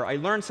 toUpper, I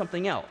learn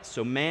something else.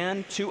 So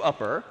man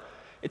toUpper.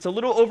 It's a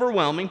little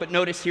overwhelming, but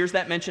notice here's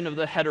that mention of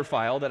the header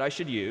file that I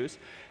should use.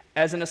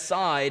 As an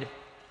aside,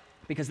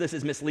 because this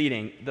is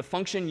misleading, the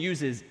function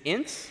uses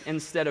ints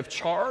instead of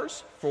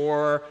chars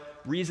for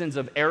reasons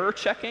of error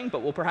checking,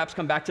 but we'll perhaps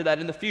come back to that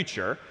in the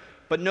future.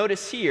 But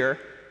notice here,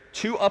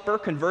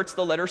 toUpper converts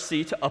the letter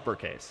C to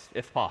uppercase,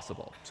 if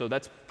possible. So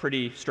that's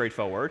pretty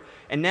straightforward.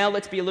 And now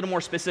let's be a little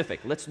more specific.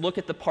 Let's look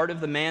at the part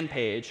of the man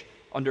page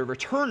under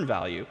return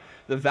value.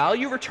 The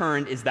value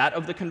returned is that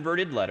of the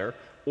converted letter,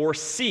 or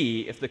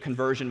C if the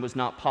conversion was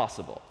not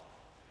possible,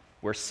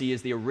 where C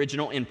is the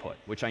original input,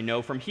 which I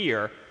know from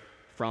here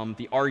from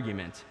the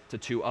argument to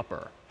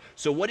toUpper.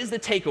 So what is the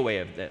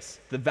takeaway of this?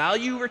 The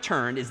value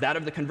returned is that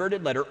of the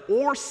converted letter,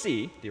 or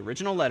C, the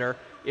original letter,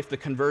 if the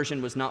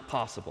conversion was not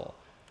possible.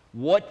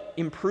 What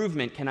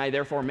improvement can I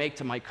therefore make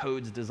to my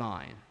code's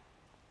design?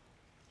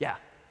 Yeah.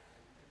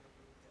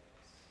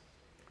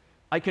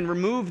 I can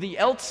remove the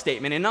else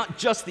statement, and not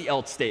just the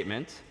else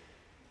statement.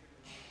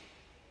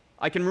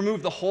 I can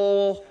remove the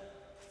whole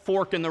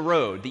fork in the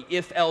road, the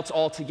if-else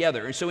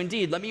altogether. And so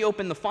indeed, let me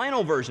open the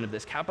final version of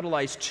this,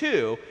 capitalize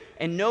 2,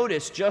 and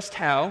notice just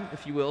how,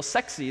 if you will,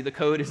 sexy the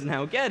code is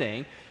now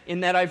getting, in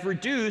that I've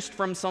reduced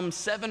from some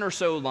 7 or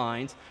so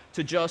lines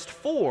to just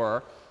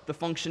 4 the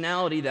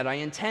functionality that I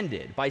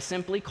intended by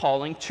simply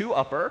calling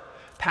toUpper,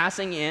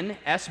 passing in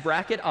s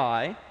bracket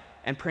I,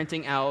 and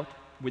printing out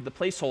with the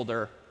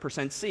placeholder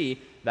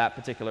 %c that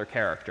particular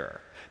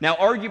character. Now,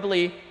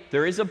 arguably,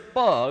 there is a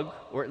bug,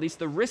 or at least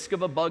the risk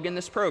of a bug in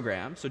this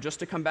program. So just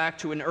to come back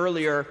to an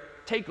earlier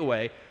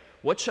takeaway,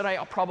 what should I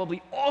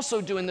probably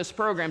also do in this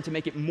program to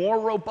make it more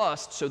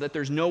robust so that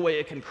there's no way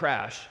it can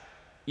crash,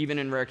 even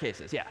in rare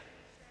cases? Yeah.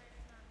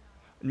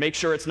 Make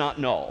sure it's not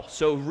null.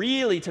 So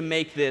really, to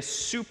make this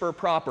super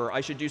proper,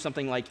 I should do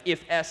something like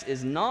if s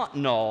is not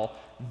null,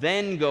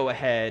 then go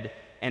ahead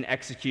and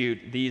execute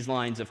these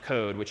lines of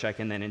code, which I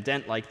can then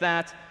indent like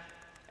that,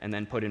 and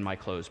then put in my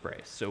close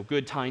brace. So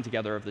good tying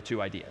together of the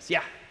two ideas. Yeah?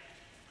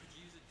 Could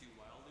you use a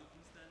do-while loop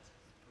instead?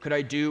 Could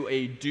I do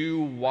a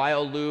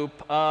do-while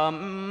loop?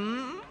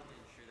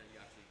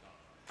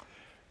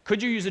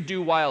 Could you use a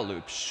do-while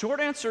loop? Short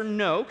answer,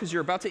 no, because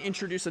you're about to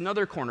introduce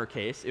another corner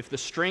case. If the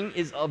string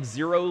is of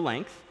 0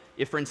 length,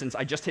 if, for instance,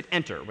 I just hit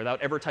enter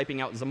without ever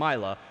typing out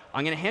Zamila,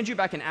 I'm going to hand you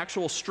back an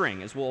actual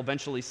string, as we'll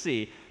eventually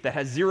see, that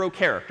has 0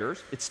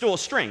 characters. It's still a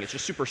string. It's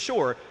just super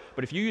short.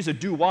 But if you use a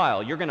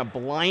do-while, you're going to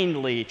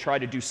blindly try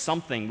to do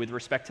something with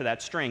respect to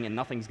that string, and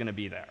nothing's going to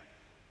be there.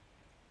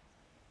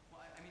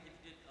 Well, I mean, if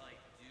you did like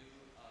do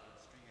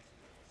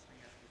string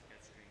s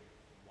get string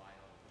while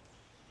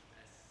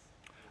s.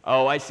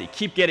 Oh, I see.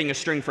 Keep getting a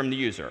string from the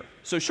user.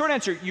 So short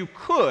answer, you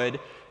could,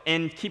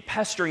 and keep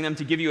pestering them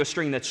to give you a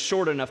string that's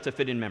short enough to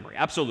fit in memory.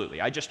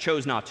 Absolutely. I just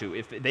chose not to.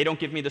 If they don't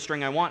give me the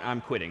string I want,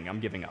 I'm quitting. I'm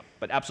giving up.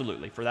 But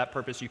absolutely, for that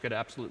purpose, you could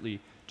absolutely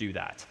do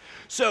that.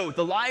 So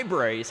the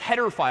libraries,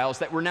 header files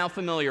that we're now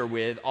familiar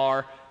with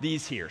are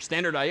these here: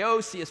 standard IO,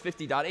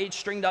 CS50.h,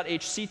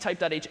 string.h,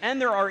 ctype.h, and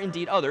there are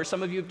indeed others.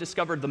 Some of you have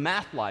discovered the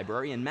math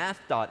library in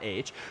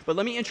math.h. But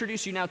let me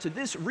introduce you now to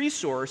this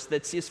resource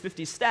that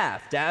CS50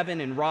 staff,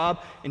 Davin and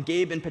Rob and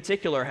Gabe in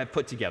particular, have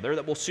put together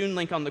that we'll soon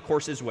link on the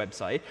course's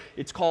website.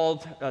 It's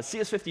called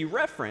CS50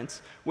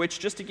 Reference, which,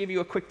 just to give you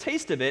a quick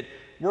taste of it,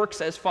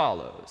 works as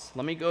follows.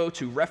 Let me go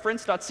to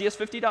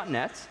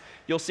reference.cs50.net.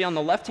 You'll see on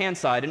the left-hand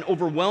side an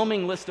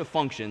overwhelming list of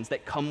functions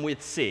that come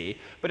with C.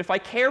 But if I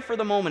care for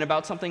the moment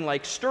about something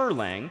like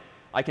Sterling,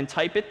 I can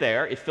type it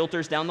there. It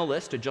filters down the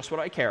list to just what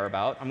I care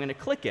about. I'm going to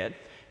click it.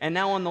 And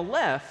now on the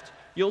left,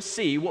 you'll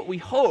see what we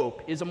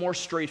hope is a more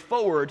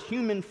straightforward,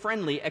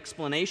 human-friendly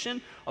explanation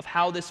of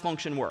how this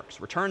function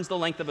works. Returns the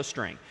length of a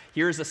string.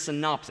 Here's a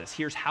synopsis.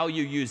 Here's how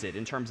you use it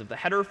in terms of the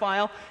header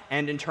file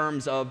and in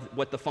terms of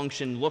what the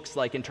function looks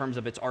like in terms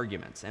of its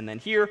arguments. And then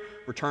here,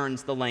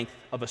 returns the length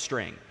of a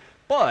string.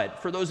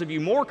 But for those of you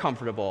more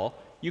comfortable,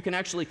 you can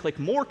actually click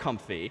More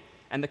Comfy,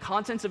 and the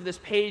contents of this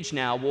page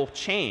now will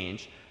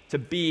change to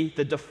be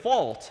the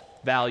default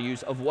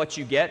values of what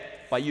you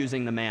get by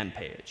using the man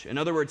page. In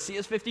other words,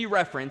 CS50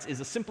 Reference is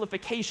a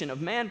simplification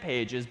of man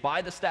pages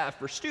by the staff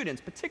for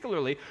students,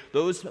 particularly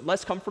those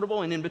less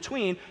comfortable and in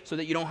between, so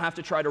that you don't have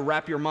to try to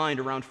wrap your mind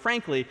around,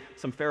 frankly,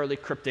 some fairly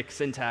cryptic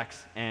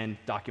syntax and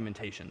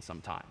documentation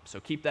sometimes. So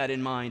keep that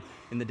in mind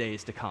in the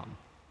days to come.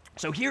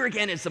 So here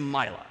again is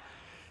Zamila.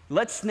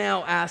 Let's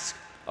now ask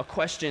a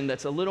question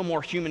that's a little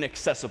more human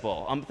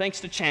accessible. Thanks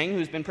to Cheng,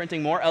 who's been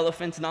printing more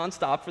elephants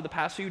nonstop for the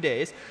past few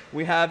days,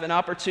 we have an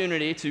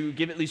opportunity to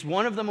give at least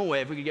one of them away.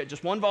 If we could get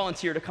just one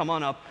volunteer to come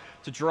on up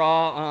to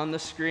draw on the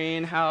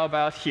screen. How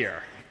about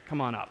here?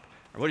 Come on up.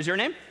 What is your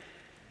name?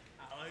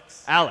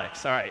 Alex.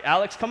 Alex. All right.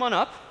 Alex, come on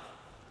up.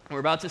 We're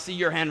about to see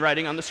your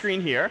handwriting on the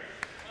screen here.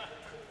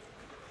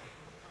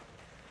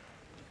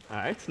 All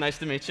right. It's nice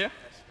to meet you.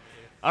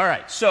 All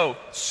right, so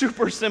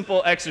super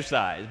simple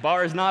exercise.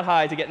 Bar is not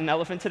high to get an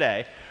elephant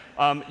today.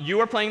 You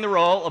are playing the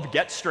role of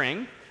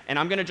getString, and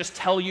I'm going to just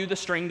tell you the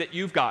string that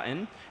you've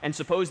gotten. And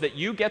suppose that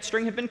you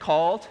getString have been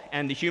called,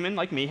 and the human,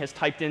 like me, has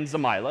typed in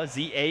Zamila,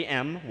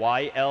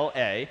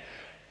 Z-A-M-Y-L-A.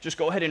 Just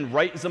go ahead and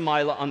write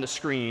Zamila on the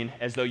screen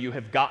as though you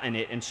have gotten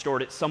it and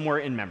stored it somewhere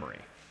in memory.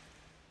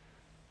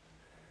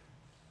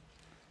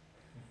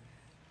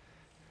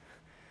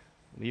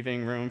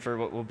 Leaving room for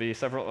what will be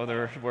several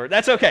other words.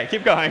 That's OK.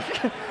 Keep going.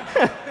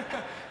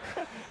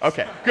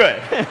 OK,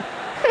 good.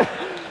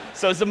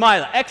 So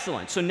Zamila,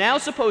 excellent. So now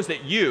suppose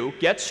that you,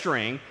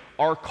 getString,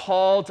 are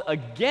called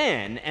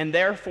again, and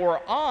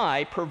therefore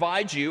I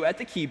provide you at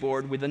the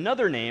keyboard with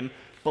another name,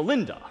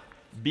 Belinda,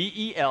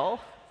 B-E-L-I-N-D-A.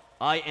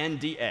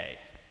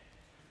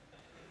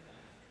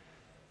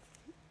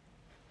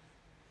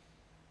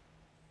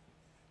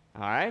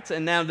 All right,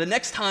 and now the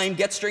next time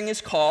getString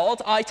is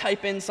called, I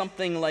type in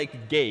something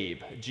like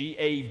Gabe,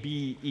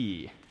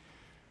 G-A-B-E.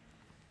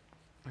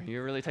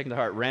 You're really taking to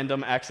heart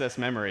random access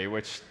memory,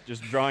 which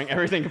just drawing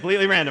everything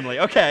completely randomly.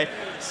 OK,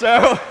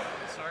 so.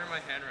 Sorry, my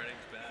handwriting's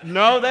bad.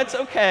 No, that's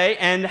OK.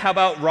 And how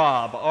about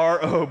Rob,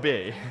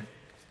 R-O-B?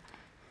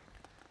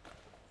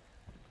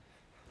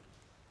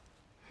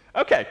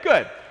 OK,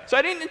 good. So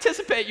I didn't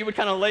anticipate you would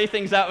kind of lay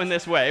things out in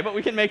this way, but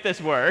we can make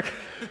this work.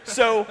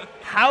 So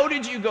how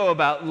did you go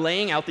about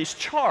laying out these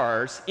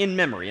chars in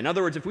memory? In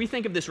other words, if we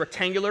think of this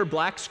rectangular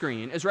black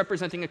screen as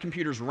representing a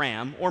computer's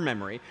RAM or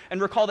memory, and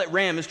recall that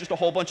RAM is just a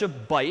whole bunch of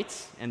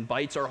bytes, and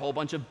bytes are a whole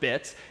bunch of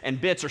bits, and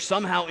bits are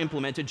somehow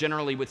implemented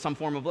generally with some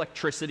form of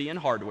electricity and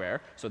hardware.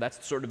 So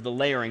that's sort of the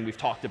layering we've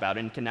talked about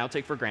and can now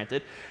take for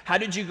granted. How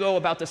did you go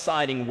about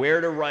deciding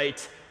where to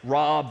write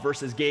Rob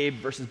versus Gabe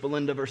versus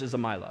Belinda versus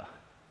Zamila?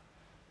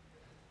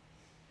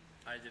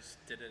 I just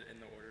did it in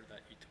the order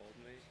that you told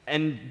me.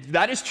 And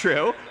that is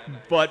true,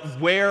 but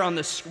where on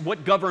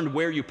what governed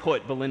where you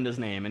put Belinda's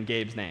name and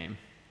Gabe's name?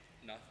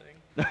 Nothing.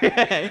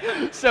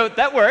 Okay, so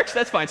that works.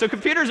 That's fine. So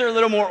computers are a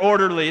little more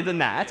orderly than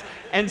that.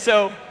 And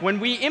so when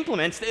we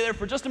implement, stay there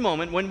for just a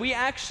moment, when we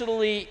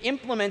actually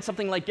implement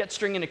something like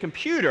getString in a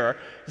computer,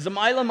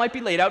 Zamila might be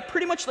laid out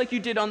pretty much like you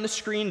did on the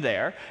screen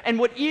there. And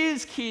what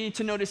is key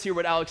to notice here,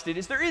 what Alex did,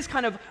 is there is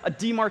kind of a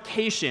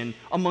demarcation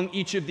among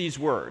each of these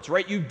words,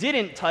 right? You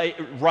didn't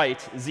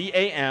write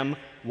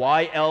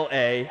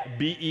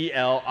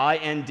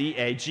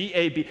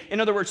Z-A-M-Y-L-A-B-E-L-I-N-D-A-G-A-B. In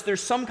other words,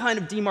 there's some kind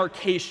of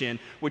demarcation,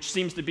 which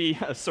seems to be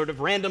a sort of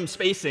random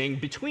spacing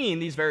between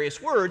these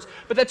various words.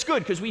 But that's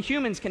good, because we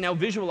humans can now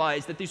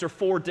visualize that these are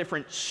 4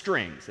 different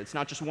strings. It's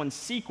not just one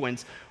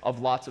sequence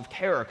of lots of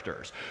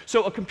characters.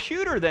 So a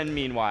computer then,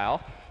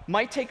 meanwhile,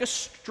 might take a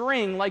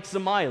string like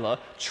Zamila,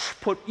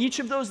 put each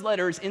of those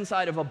letters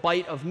inside of a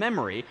byte of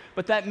memory.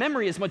 But that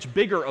memory is much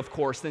bigger, of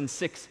course, than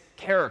 6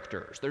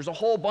 characters. There's a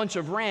whole bunch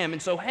of RAM.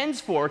 And so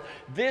henceforth,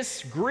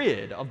 this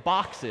grid of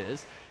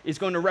boxes is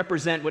going to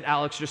represent what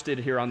Alex just did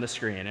here on the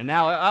screen. And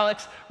now,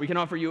 Alex, we can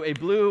offer you a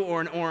blue or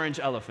an orange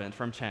elephant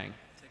from Cheng.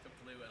 Take a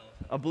blue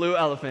elephant. A blue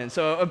elephant.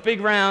 So a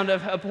big round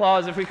of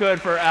applause, if we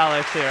could, for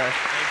Alex here.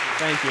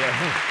 Thank you.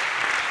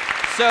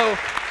 So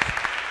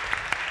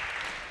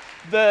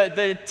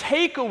the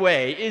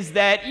takeaway is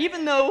that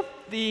even though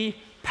the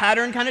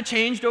pattern kind of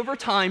changed over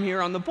time here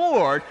on the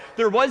board,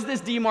 there was this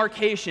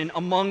demarcation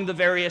among the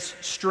various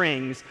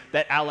strings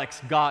that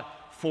Alex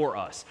got for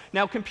us.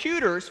 Now,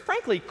 computers,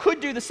 frankly,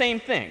 could do the same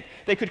thing.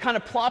 They could kind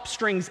of plop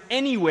strings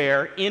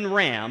anywhere in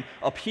RAM,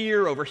 up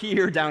here, over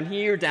here, down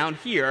here, down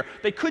here.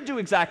 They could do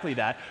exactly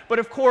that. But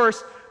of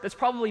course, that's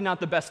probably not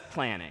the best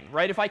planning,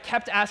 right? If I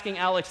kept asking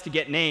Alex to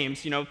get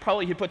names,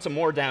 probably he'd put some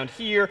more down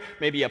here,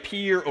 maybe up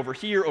here, over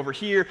here,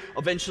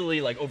 eventually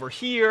like over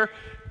here.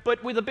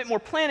 But with a bit more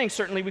planning,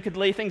 certainly, we could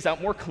lay things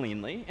out more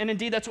cleanly. And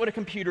indeed, that's what a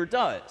computer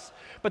does.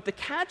 But the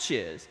catch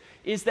is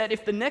that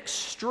if the next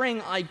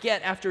string I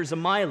get after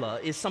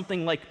Zamila is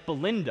something like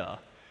Belinda,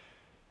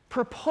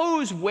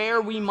 propose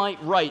where we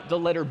might write the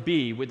letter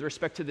B with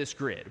respect to this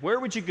grid. Where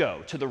would you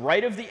go? To the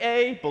right of the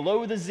A,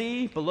 below the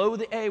Z, below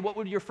the A? What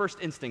would your first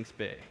instincts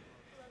be?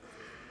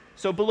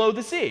 So below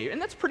the Z.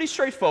 And that's pretty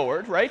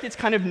straightforward, right? It's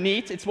kind of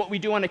neat. It's what we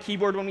do on a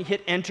keyboard when we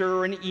hit Enter,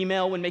 or an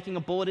email when making a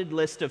bulleted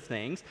list of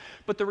things.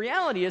 But the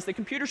reality is that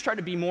computers try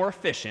to be more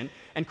efficient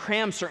and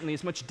cram certainly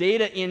as much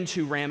data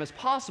into RAM as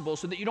possible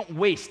so that you don't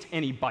waste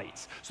any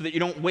bytes, so that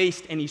you don't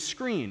waste any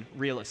screen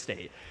real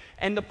estate.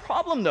 And the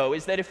problem, though,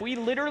 is that if we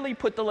literally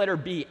put the letter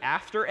B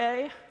after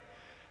A,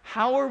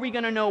 how are we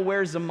going to know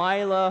where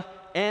Zamila's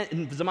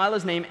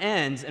name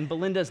ends and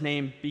Belinda's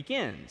name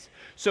begins?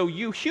 So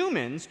you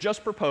humans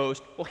just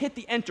proposed, well, hit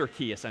the Enter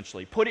key,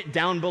 essentially. Put it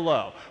down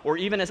below. Or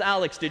even as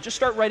Alex did, just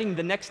start writing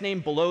the next name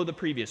below the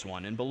previous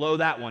one, and below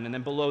that one, and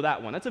then below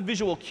that one. That's a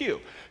visual cue.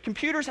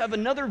 Computers have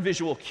another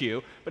visual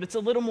cue, but it's a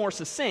little more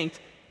succinct.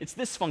 It's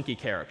this funky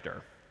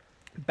character.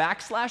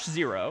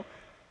 \0,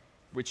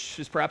 which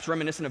is perhaps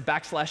reminiscent of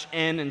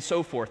 \n and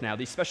so forth now,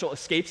 these special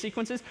escape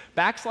sequences.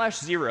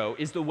 \0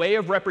 is the way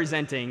of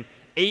representing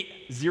 8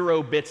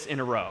 0 bits in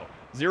a row.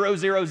 0,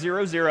 0,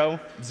 0, 0,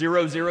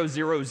 0, 0,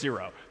 0,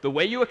 0. The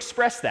way you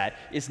express that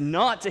is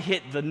not to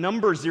hit the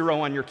number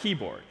 0 on your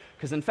keyboard,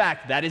 because in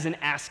fact, that is an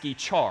ASCII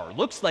char.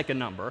 Looks like a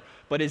number,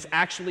 but is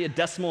actually a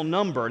decimal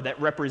number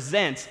that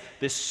represents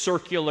this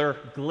circular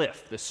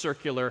glyph, this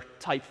circular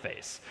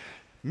typeface.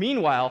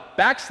 Meanwhile,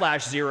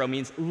 \0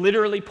 means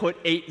literally put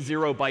 8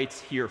 0 bytes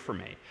here for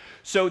me.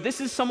 So this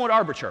is somewhat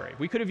arbitrary.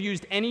 We could have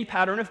used any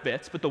pattern of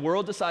bits, but the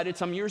world decided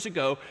some years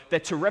ago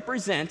that to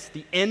represent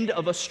the end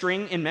of a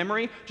string in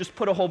memory, just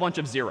put a whole bunch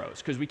of zeros,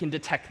 because we can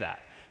detect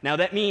that. Now,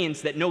 that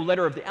means that no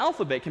letter of the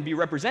alphabet can be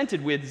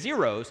represented with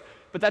zeros,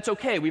 but that's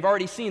OK. We've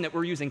already seen that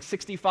we're using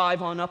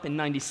 65 on up and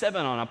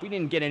 97 on up. We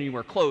didn't get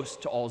anywhere close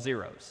to all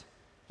zeros.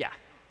 Yeah,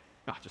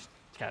 no, just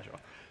casual.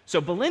 So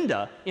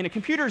Belinda, in a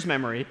computer's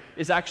memory,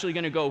 is actually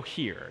going to go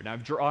here. And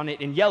I've drawn it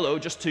in yellow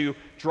just to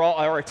draw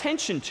our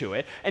attention to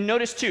it. And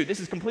notice, too, this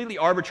is completely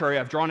arbitrary.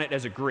 I've drawn it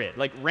as a grid.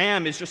 Like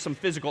RAM is just some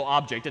physical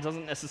object. It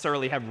doesn't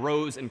necessarily have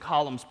rows and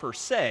columns per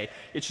se.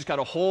 It's just got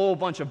a whole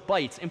bunch of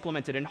bytes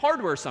implemented in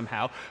hardware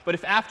somehow. But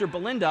if after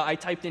Belinda I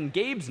typed in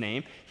Gabe's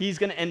name, he's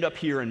going to end up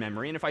here in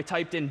memory. And if I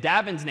typed in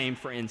Davin's name,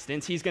 for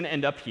instance, he's going to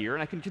end up here.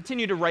 And I can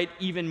continue to write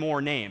even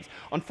more names.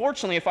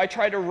 Unfortunately, if I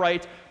try to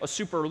write a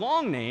super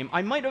long name,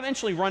 I might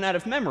eventually run out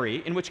of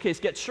memory, in which case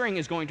getString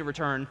is going to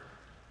return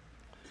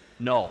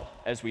null,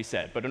 as we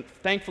said. But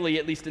thankfully,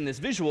 at least in this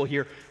visual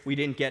here, we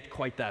didn't get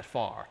quite that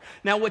far.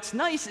 Now, what's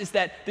nice is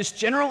that this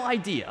general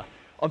idea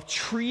of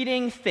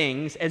treating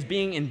things as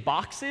being in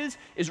boxes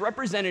is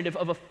representative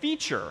of a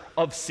feature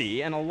of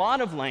C and a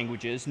lot of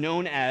languages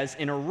known as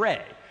an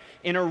array.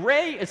 An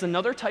array is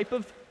another type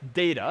of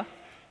data.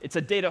 It's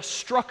a data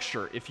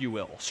structure, if you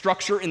will.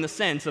 Structure in the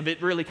sense of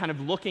it really kind of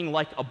looking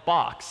like a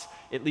box,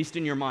 at least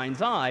in your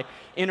mind's eye.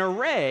 An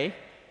array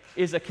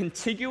is a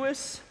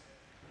contiguous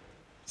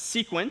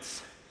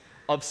sequence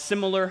of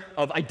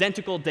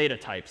identical data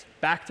types,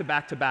 back to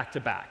back to back to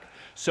back.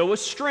 So a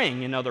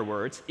string, in other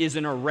words, is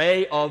an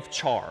array of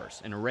chars,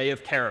 an array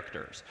of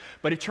characters.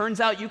 But it turns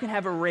out you can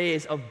have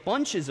arrays of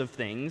bunches of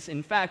things.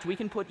 In fact, we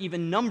can put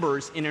even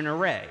numbers in an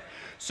array.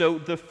 So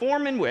the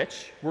form in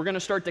which we're going to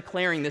start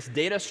declaring this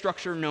data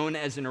structure known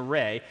as an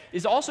array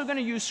is also going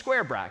to use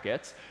square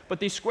brackets. But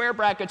these square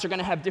brackets are going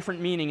to have different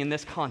meaning in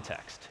this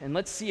context. And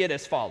let's see it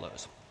as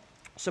follows.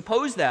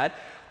 Suppose that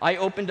I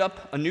opened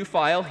up a new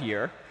file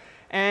here,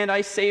 and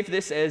I saved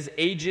this as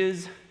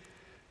ages.c.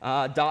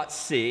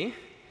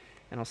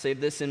 And I'll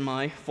save this in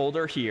my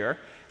folder here.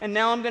 And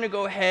now I'm going to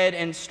go ahead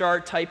and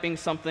start typing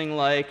something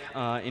like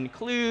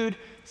include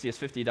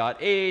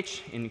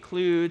CS50.h,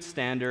 include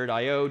standard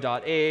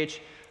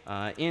io.h,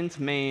 int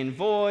main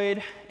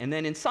void. And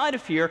then inside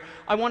of here,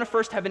 I want to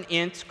first have an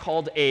int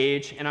called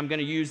age. And I'm going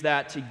to use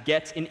that to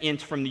get an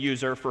int from the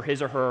user for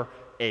his or her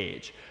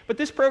age. But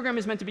this program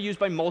is meant to be used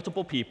by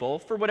multiple people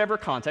for whatever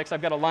context.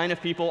 I've got a line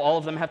of people. All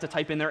of them have to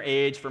type in their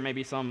age for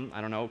maybe some,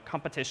 I don't know,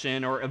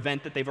 competition or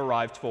event that they've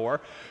arrived for.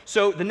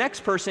 So the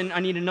next person, I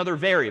need another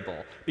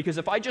variable. Because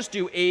if I just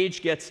do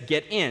age gets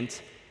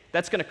getInt,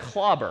 that's going to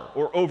clobber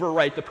or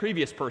overwrite the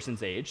previous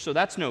person's age. So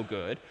that's no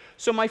good.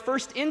 So my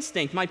first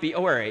instinct might be, oh,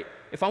 all right,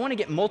 if I want to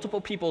get multiple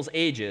people's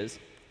ages,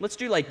 let's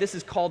do like this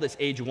is called this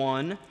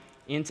age1,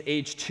 int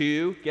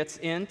age2 gets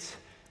int,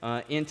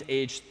 int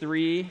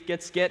age3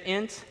 gets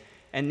getInt.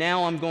 And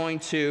now I'm going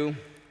to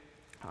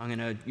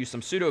use some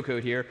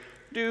pseudocode here,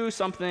 do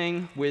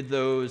something with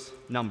those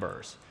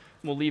numbers.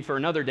 We'll leave for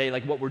another day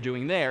like what we're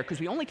doing there, because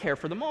we only care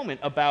for the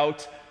moment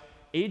about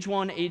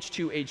age1,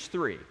 age2,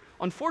 age3.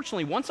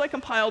 Unfortunately, once I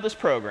compile this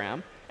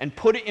program and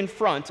put it in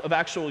front of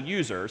actual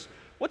users,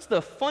 what's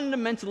the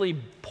fundamentally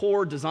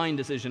poor design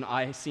decision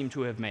I seem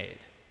to have made?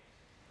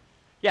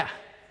 Yeah?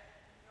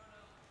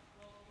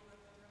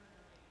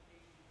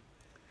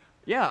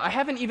 Yeah, I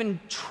haven't even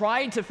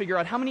tried to figure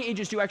out how many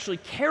ages do you actually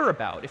care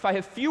about. If I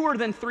have fewer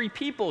than 3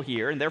 people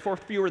here, and therefore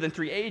fewer than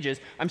 3 ages,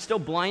 I'm still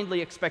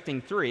blindly expecting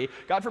 3.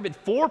 God forbid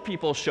 4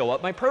 people show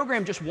up, my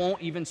program just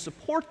won't even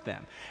support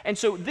them. And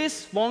so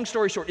this, long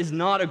story short, is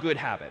not a good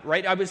habit,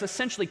 right? I was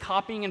essentially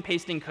copying and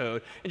pasting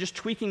code and just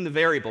tweaking the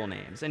variable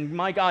names. And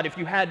my God, if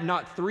you had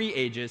not 3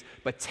 ages,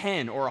 but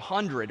 10 or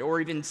 100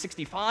 or even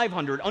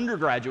 6,500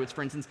 undergraduates,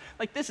 for instance,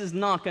 like this is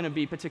not going to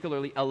be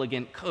particularly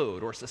elegant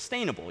code or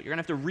sustainable. You're going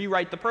to have to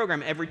rewrite the program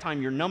every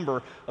time your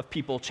number of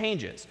people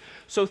changes.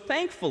 So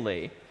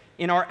thankfully,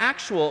 in our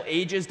actual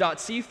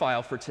ages.c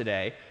file for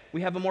today,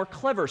 we have a more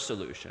clever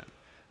solution.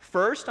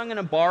 First, I'm going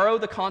to borrow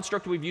the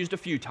construct we've used a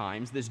few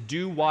times, this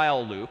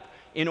do-while loop,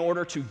 in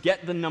order to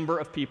get the number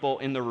of people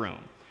in the room.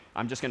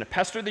 I'm just going to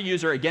pester the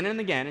user again and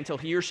again until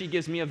he or she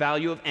gives me a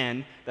value of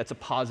n that's a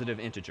positive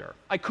integer.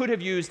 I could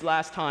have used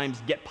last time's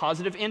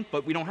getPositiveInt,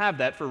 but we don't have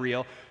that for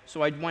real,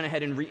 so I went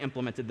ahead and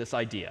re-implemented this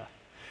idea.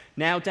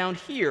 Now down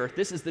here,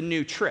 this is the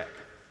new trick.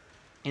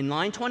 In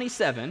line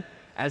 27,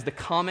 as the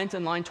comment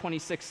in line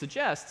 26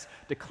 suggests,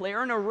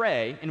 declare an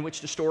array in which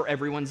to store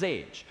everyone's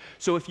age.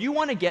 So if you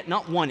want to get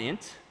not one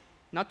int,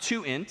 not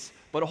 2 ints,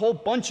 but a whole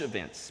bunch of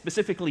ints,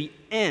 specifically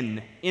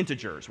n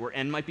integers, where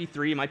n might be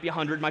 3, might be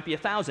 100, might be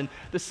 1,000,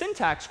 the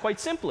syntax,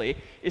 quite simply,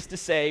 is to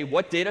say,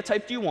 what data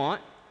type do you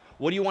want?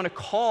 What do you want to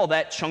call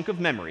that chunk of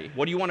memory?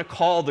 What do you want to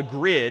call the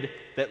grid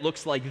that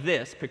looks like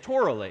this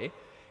pictorially?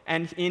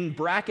 And in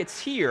brackets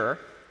here,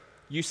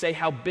 you say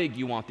how big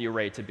you want the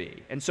array to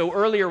be. And so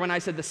earlier when I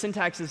said the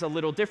syntax is a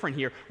little different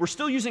here, we're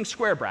still using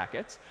square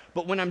brackets.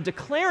 But when I'm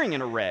declaring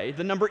an array,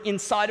 the number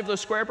inside of those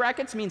square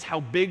brackets means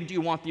how big do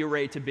you want the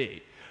array to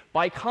be.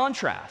 By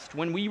contrast,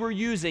 when we were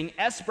using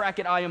s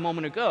bracket I a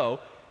moment ago,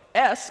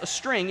 s, a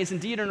string, is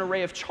indeed an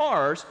array of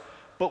chars.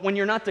 But when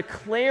you're not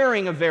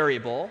declaring a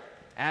variable,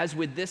 as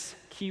with this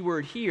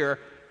keyword here,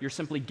 you're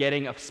simply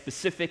getting a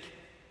specific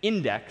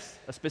index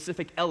a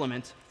specific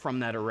element from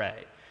that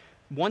array.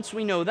 Once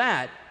we know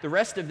that, the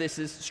rest of this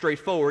is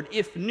straightforward.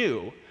 If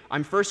new,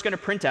 I'm first going to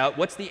print out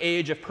what's the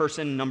age of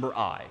person number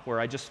I, where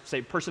I just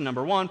say person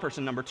number 1,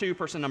 person number 2,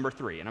 person number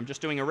 3. And I'm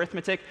just doing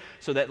arithmetic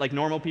so that, like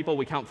normal people,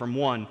 we count from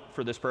 1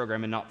 for this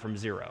program and not from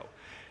 0.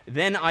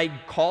 Then I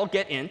call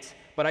getInt,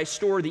 but I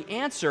store the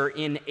answer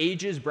in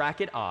ages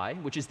bracket I,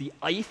 which is the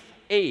ith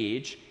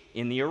age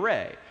in the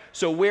array.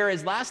 So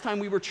whereas last time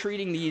we were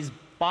treating these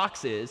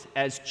boxes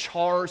as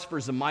chars for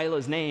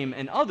Zamila's name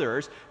and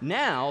others,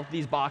 now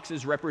these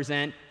boxes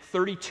represent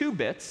 32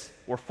 bits,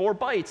 or 4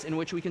 bytes, in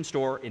which we can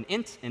store an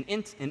int, an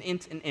int, an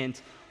int, an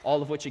int,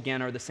 all of which,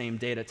 again, are the same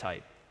data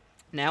type.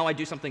 Now I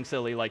do something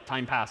silly like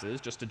time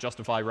passes, just to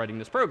justify writing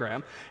this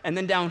program. And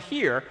then down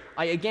here,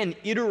 I again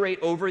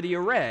iterate over the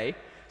array,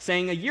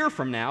 saying a year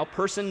from now,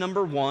 person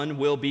number 1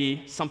 will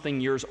be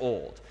something years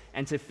old.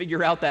 And to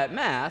figure out that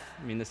math,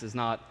 I mean, this is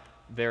not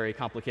very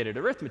complicated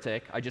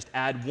arithmetic, I just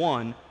add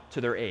 1 to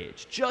their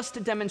age. Just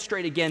to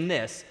demonstrate again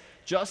this,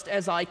 just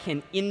as I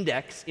can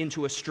index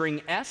into a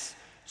string s,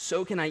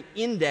 so can I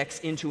index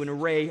into an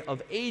array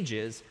of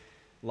ages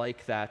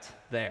like that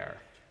there.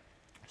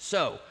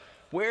 So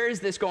where is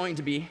this going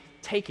to be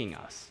taking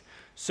us?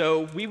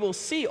 So we will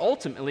see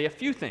ultimately a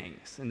few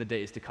things in the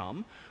days to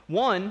come.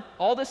 One,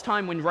 all this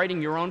time when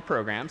writing your own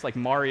programs, like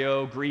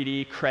Mario,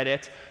 Greedy,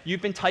 Credit,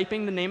 you've been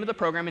typing the name of the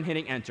program and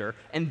hitting enter,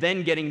 and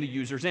then getting the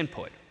user's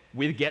input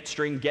with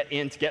getString,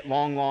 getInt,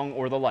 getLong,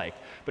 or the like.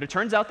 But it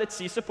turns out that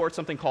C supports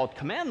something called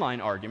command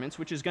line arguments,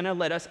 which is going to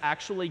let us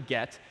actually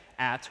get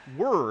at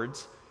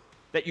words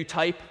that you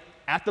type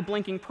at the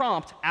blinking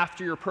prompt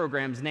after your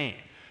program's name.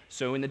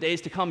 So in the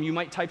days to come, you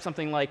might type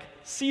something like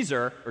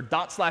Caesar or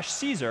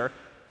 /Caesar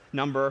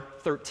number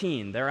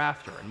 13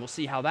 thereafter. And we'll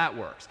see how that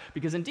works.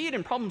 Because indeed,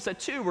 in problem set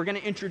 2, we're going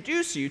to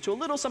introduce you to a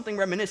little something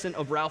reminiscent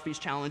of Ralphie's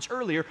challenge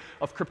earlier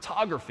of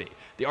cryptography,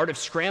 the art of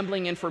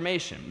scrambling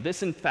information.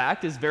 This, in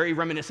fact, is very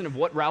reminiscent of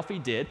what Ralphie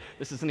did.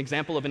 This is an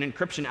example of an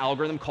encryption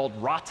algorithm called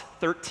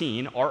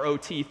ROT13,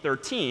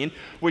 R-O-T-13,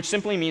 which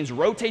simply means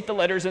rotate the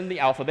letters in the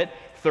alphabet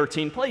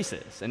 13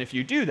 places. And if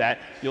you do that,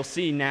 you'll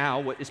see now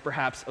what is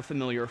perhaps a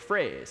familiar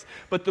phrase.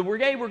 But the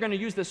way we're going to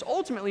use this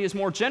ultimately is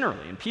more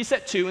generally. In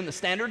pset 2, in the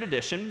standard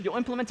edition, you'll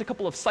implement a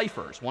couple of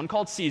ciphers, one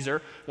called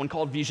Caesar, one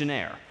called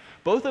Visionaire.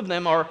 Both of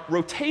them are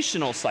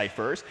rotational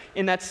ciphers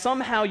in that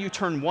somehow you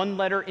turn one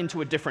letter into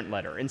a different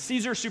letter. In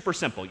Caesar, super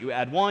simple. You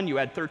add 1, you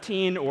add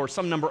 13, or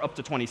some number up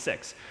to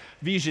 26.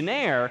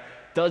 Visionaire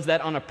does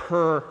that on a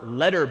per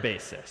letter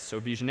basis.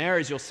 So Visionaire,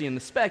 as you'll see in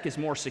the spec, is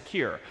more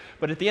secure.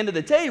 But at the end of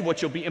the day,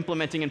 what you'll be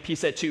implementing in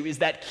pset 2 is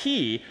that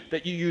key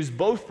that you use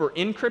both for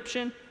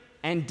encryption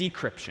and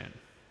decryption,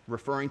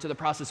 referring to the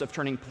process of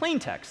turning plain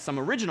text, some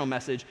original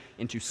message,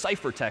 into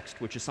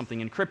ciphertext, which is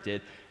something encrypted,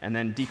 and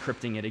then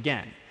decrypting it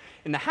again.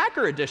 In the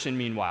hacker edition,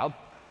 meanwhile,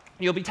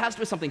 you'll be tasked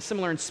with something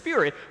similar in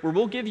spirit, where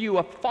we'll give you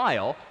a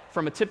file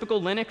from a typical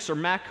Linux or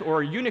Mac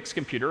or Unix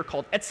computer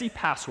called etc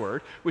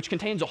password, which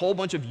contains a whole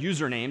bunch of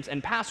usernames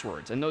and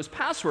passwords. And those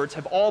passwords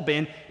have all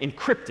been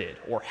encrypted,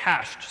 or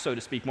hashed, so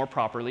to speak, more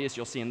properly, as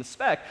you'll see in the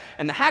spec.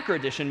 And the hacker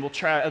edition will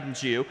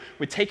challenge you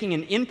with taking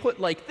an input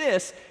like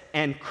this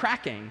and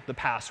cracking the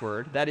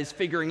password, that is,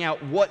 figuring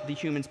out what the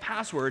human's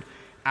password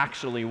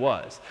actually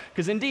was.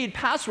 Because indeed,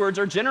 passwords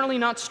are generally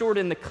not stored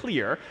in the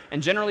clear,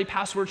 and generally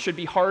passwords should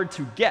be hard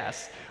to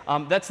guess.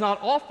 That's not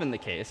often the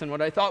case, and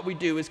what I thought we'd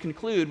do is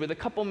conclude with a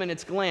couple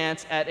minutes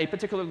glance at a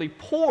particularly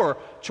poor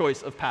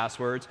choice of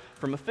passwords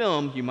from a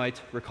film you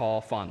might recall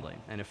fondly.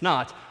 And if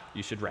not,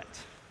 you should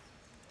rent.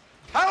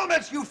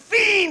 Helmet, you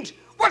fiend!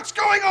 What's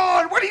going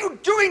on? What are you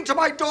doing to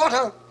my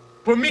daughter?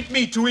 Permit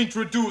me to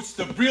introduce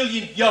the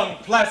brilliant young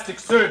plastic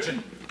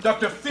surgeon,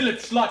 Dr. Philip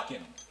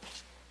Schlotkin,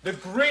 the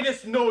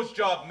greatest nose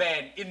job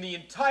man in the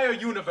entire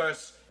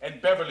universe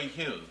and Beverly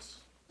Hills.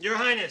 Your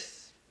Highness.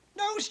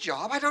 Nose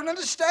job? I don't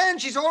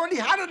understand. She's already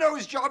had a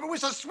nose job. It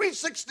was a sweet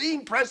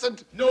 16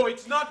 present. No,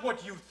 it's not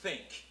what you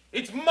think.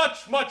 It's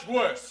much, much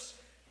worse.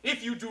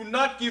 If you do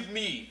not give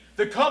me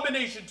the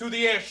combination to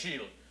the air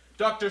shield,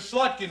 Dr.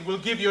 Schlotkin will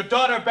give your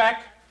daughter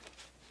back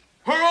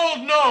her old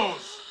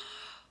nose.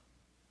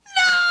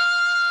 No!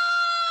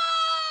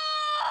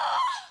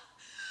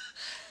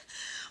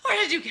 Where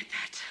did you get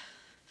that?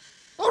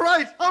 All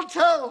right, I'll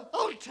tell.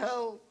 I'll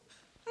tell.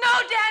 No,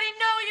 Daddy,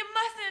 no, you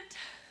mustn't.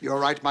 You're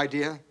right, my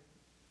dear.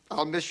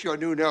 I'll miss your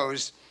new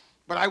nose,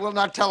 but I will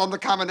not tell him the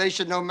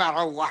combination no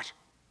matter what.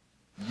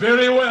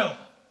 Very well.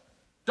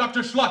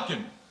 Dr.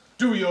 Schlotkin,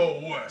 do your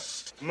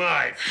worst.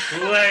 My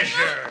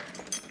pleasure.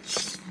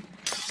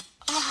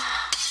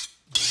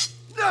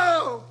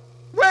 No!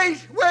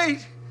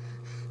 Wait!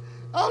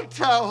 I'll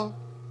tell.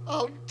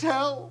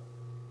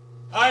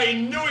 I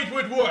knew it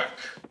would work.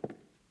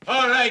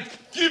 All right,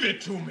 give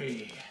it to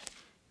me.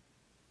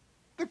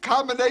 The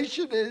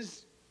combination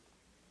is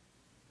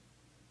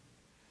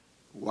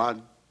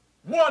 1,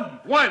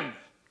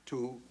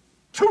 2,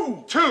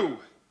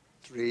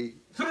 3,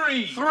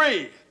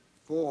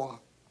 4,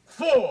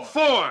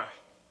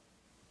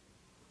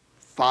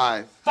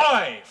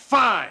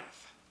 5.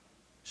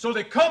 So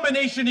the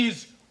combination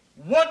is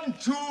 1,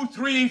 2,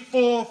 3,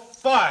 4,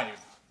 5.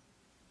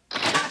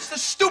 That's the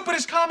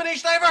stupidest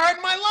combination I ever heard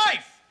in my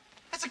life.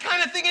 That's the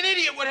kind of thing an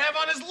idiot would have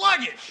on his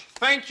luggage.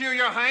 Thank you,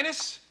 Your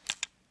Highness.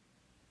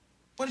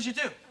 What did you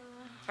do?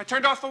 I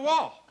turned off the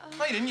wall.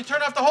 No, you didn't. You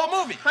turned off the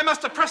whole movie. I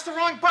must have pressed the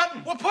wrong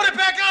button. Well, put it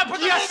back on. Put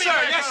the Yes, movie sir.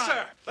 back Yes, on.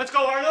 sir. Let's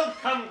go, Arnold.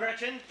 Come,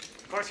 Gretchen.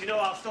 Of course, you know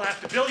I'll still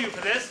have to bill you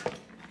for this.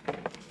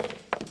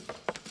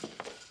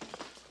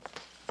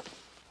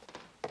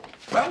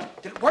 Well,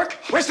 did it work?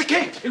 Where's the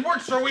key? It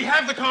worked, sir. We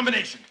have the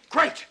combination.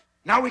 Great.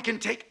 Now we can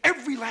take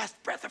every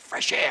last breath of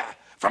fresh air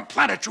from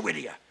planet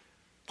Druidia.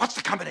 What's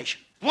the combination?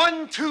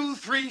 1, 2,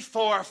 3,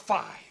 4,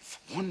 5.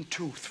 1,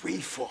 2, 3,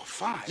 4,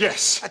 5.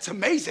 Yes. That's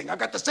amazing. I've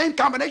got the same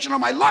combination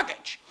on my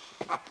luggage.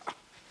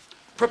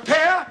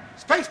 Prepare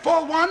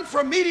Spaceball 1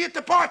 for immediate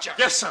departure.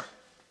 Yes, sir.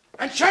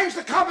 And change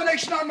the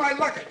combination on my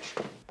luggage.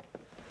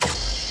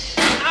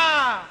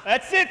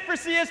 That's it for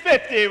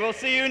CS50. We'll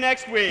see you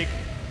next week.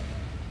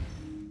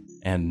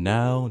 And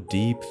now,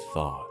 Deep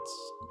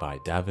Thoughts by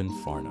Davin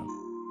Farnham.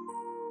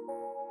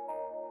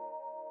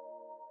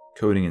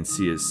 Coding in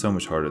C is so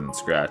much harder than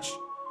Scratch.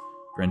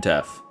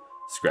 Printf,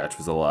 Scratch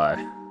was a lie.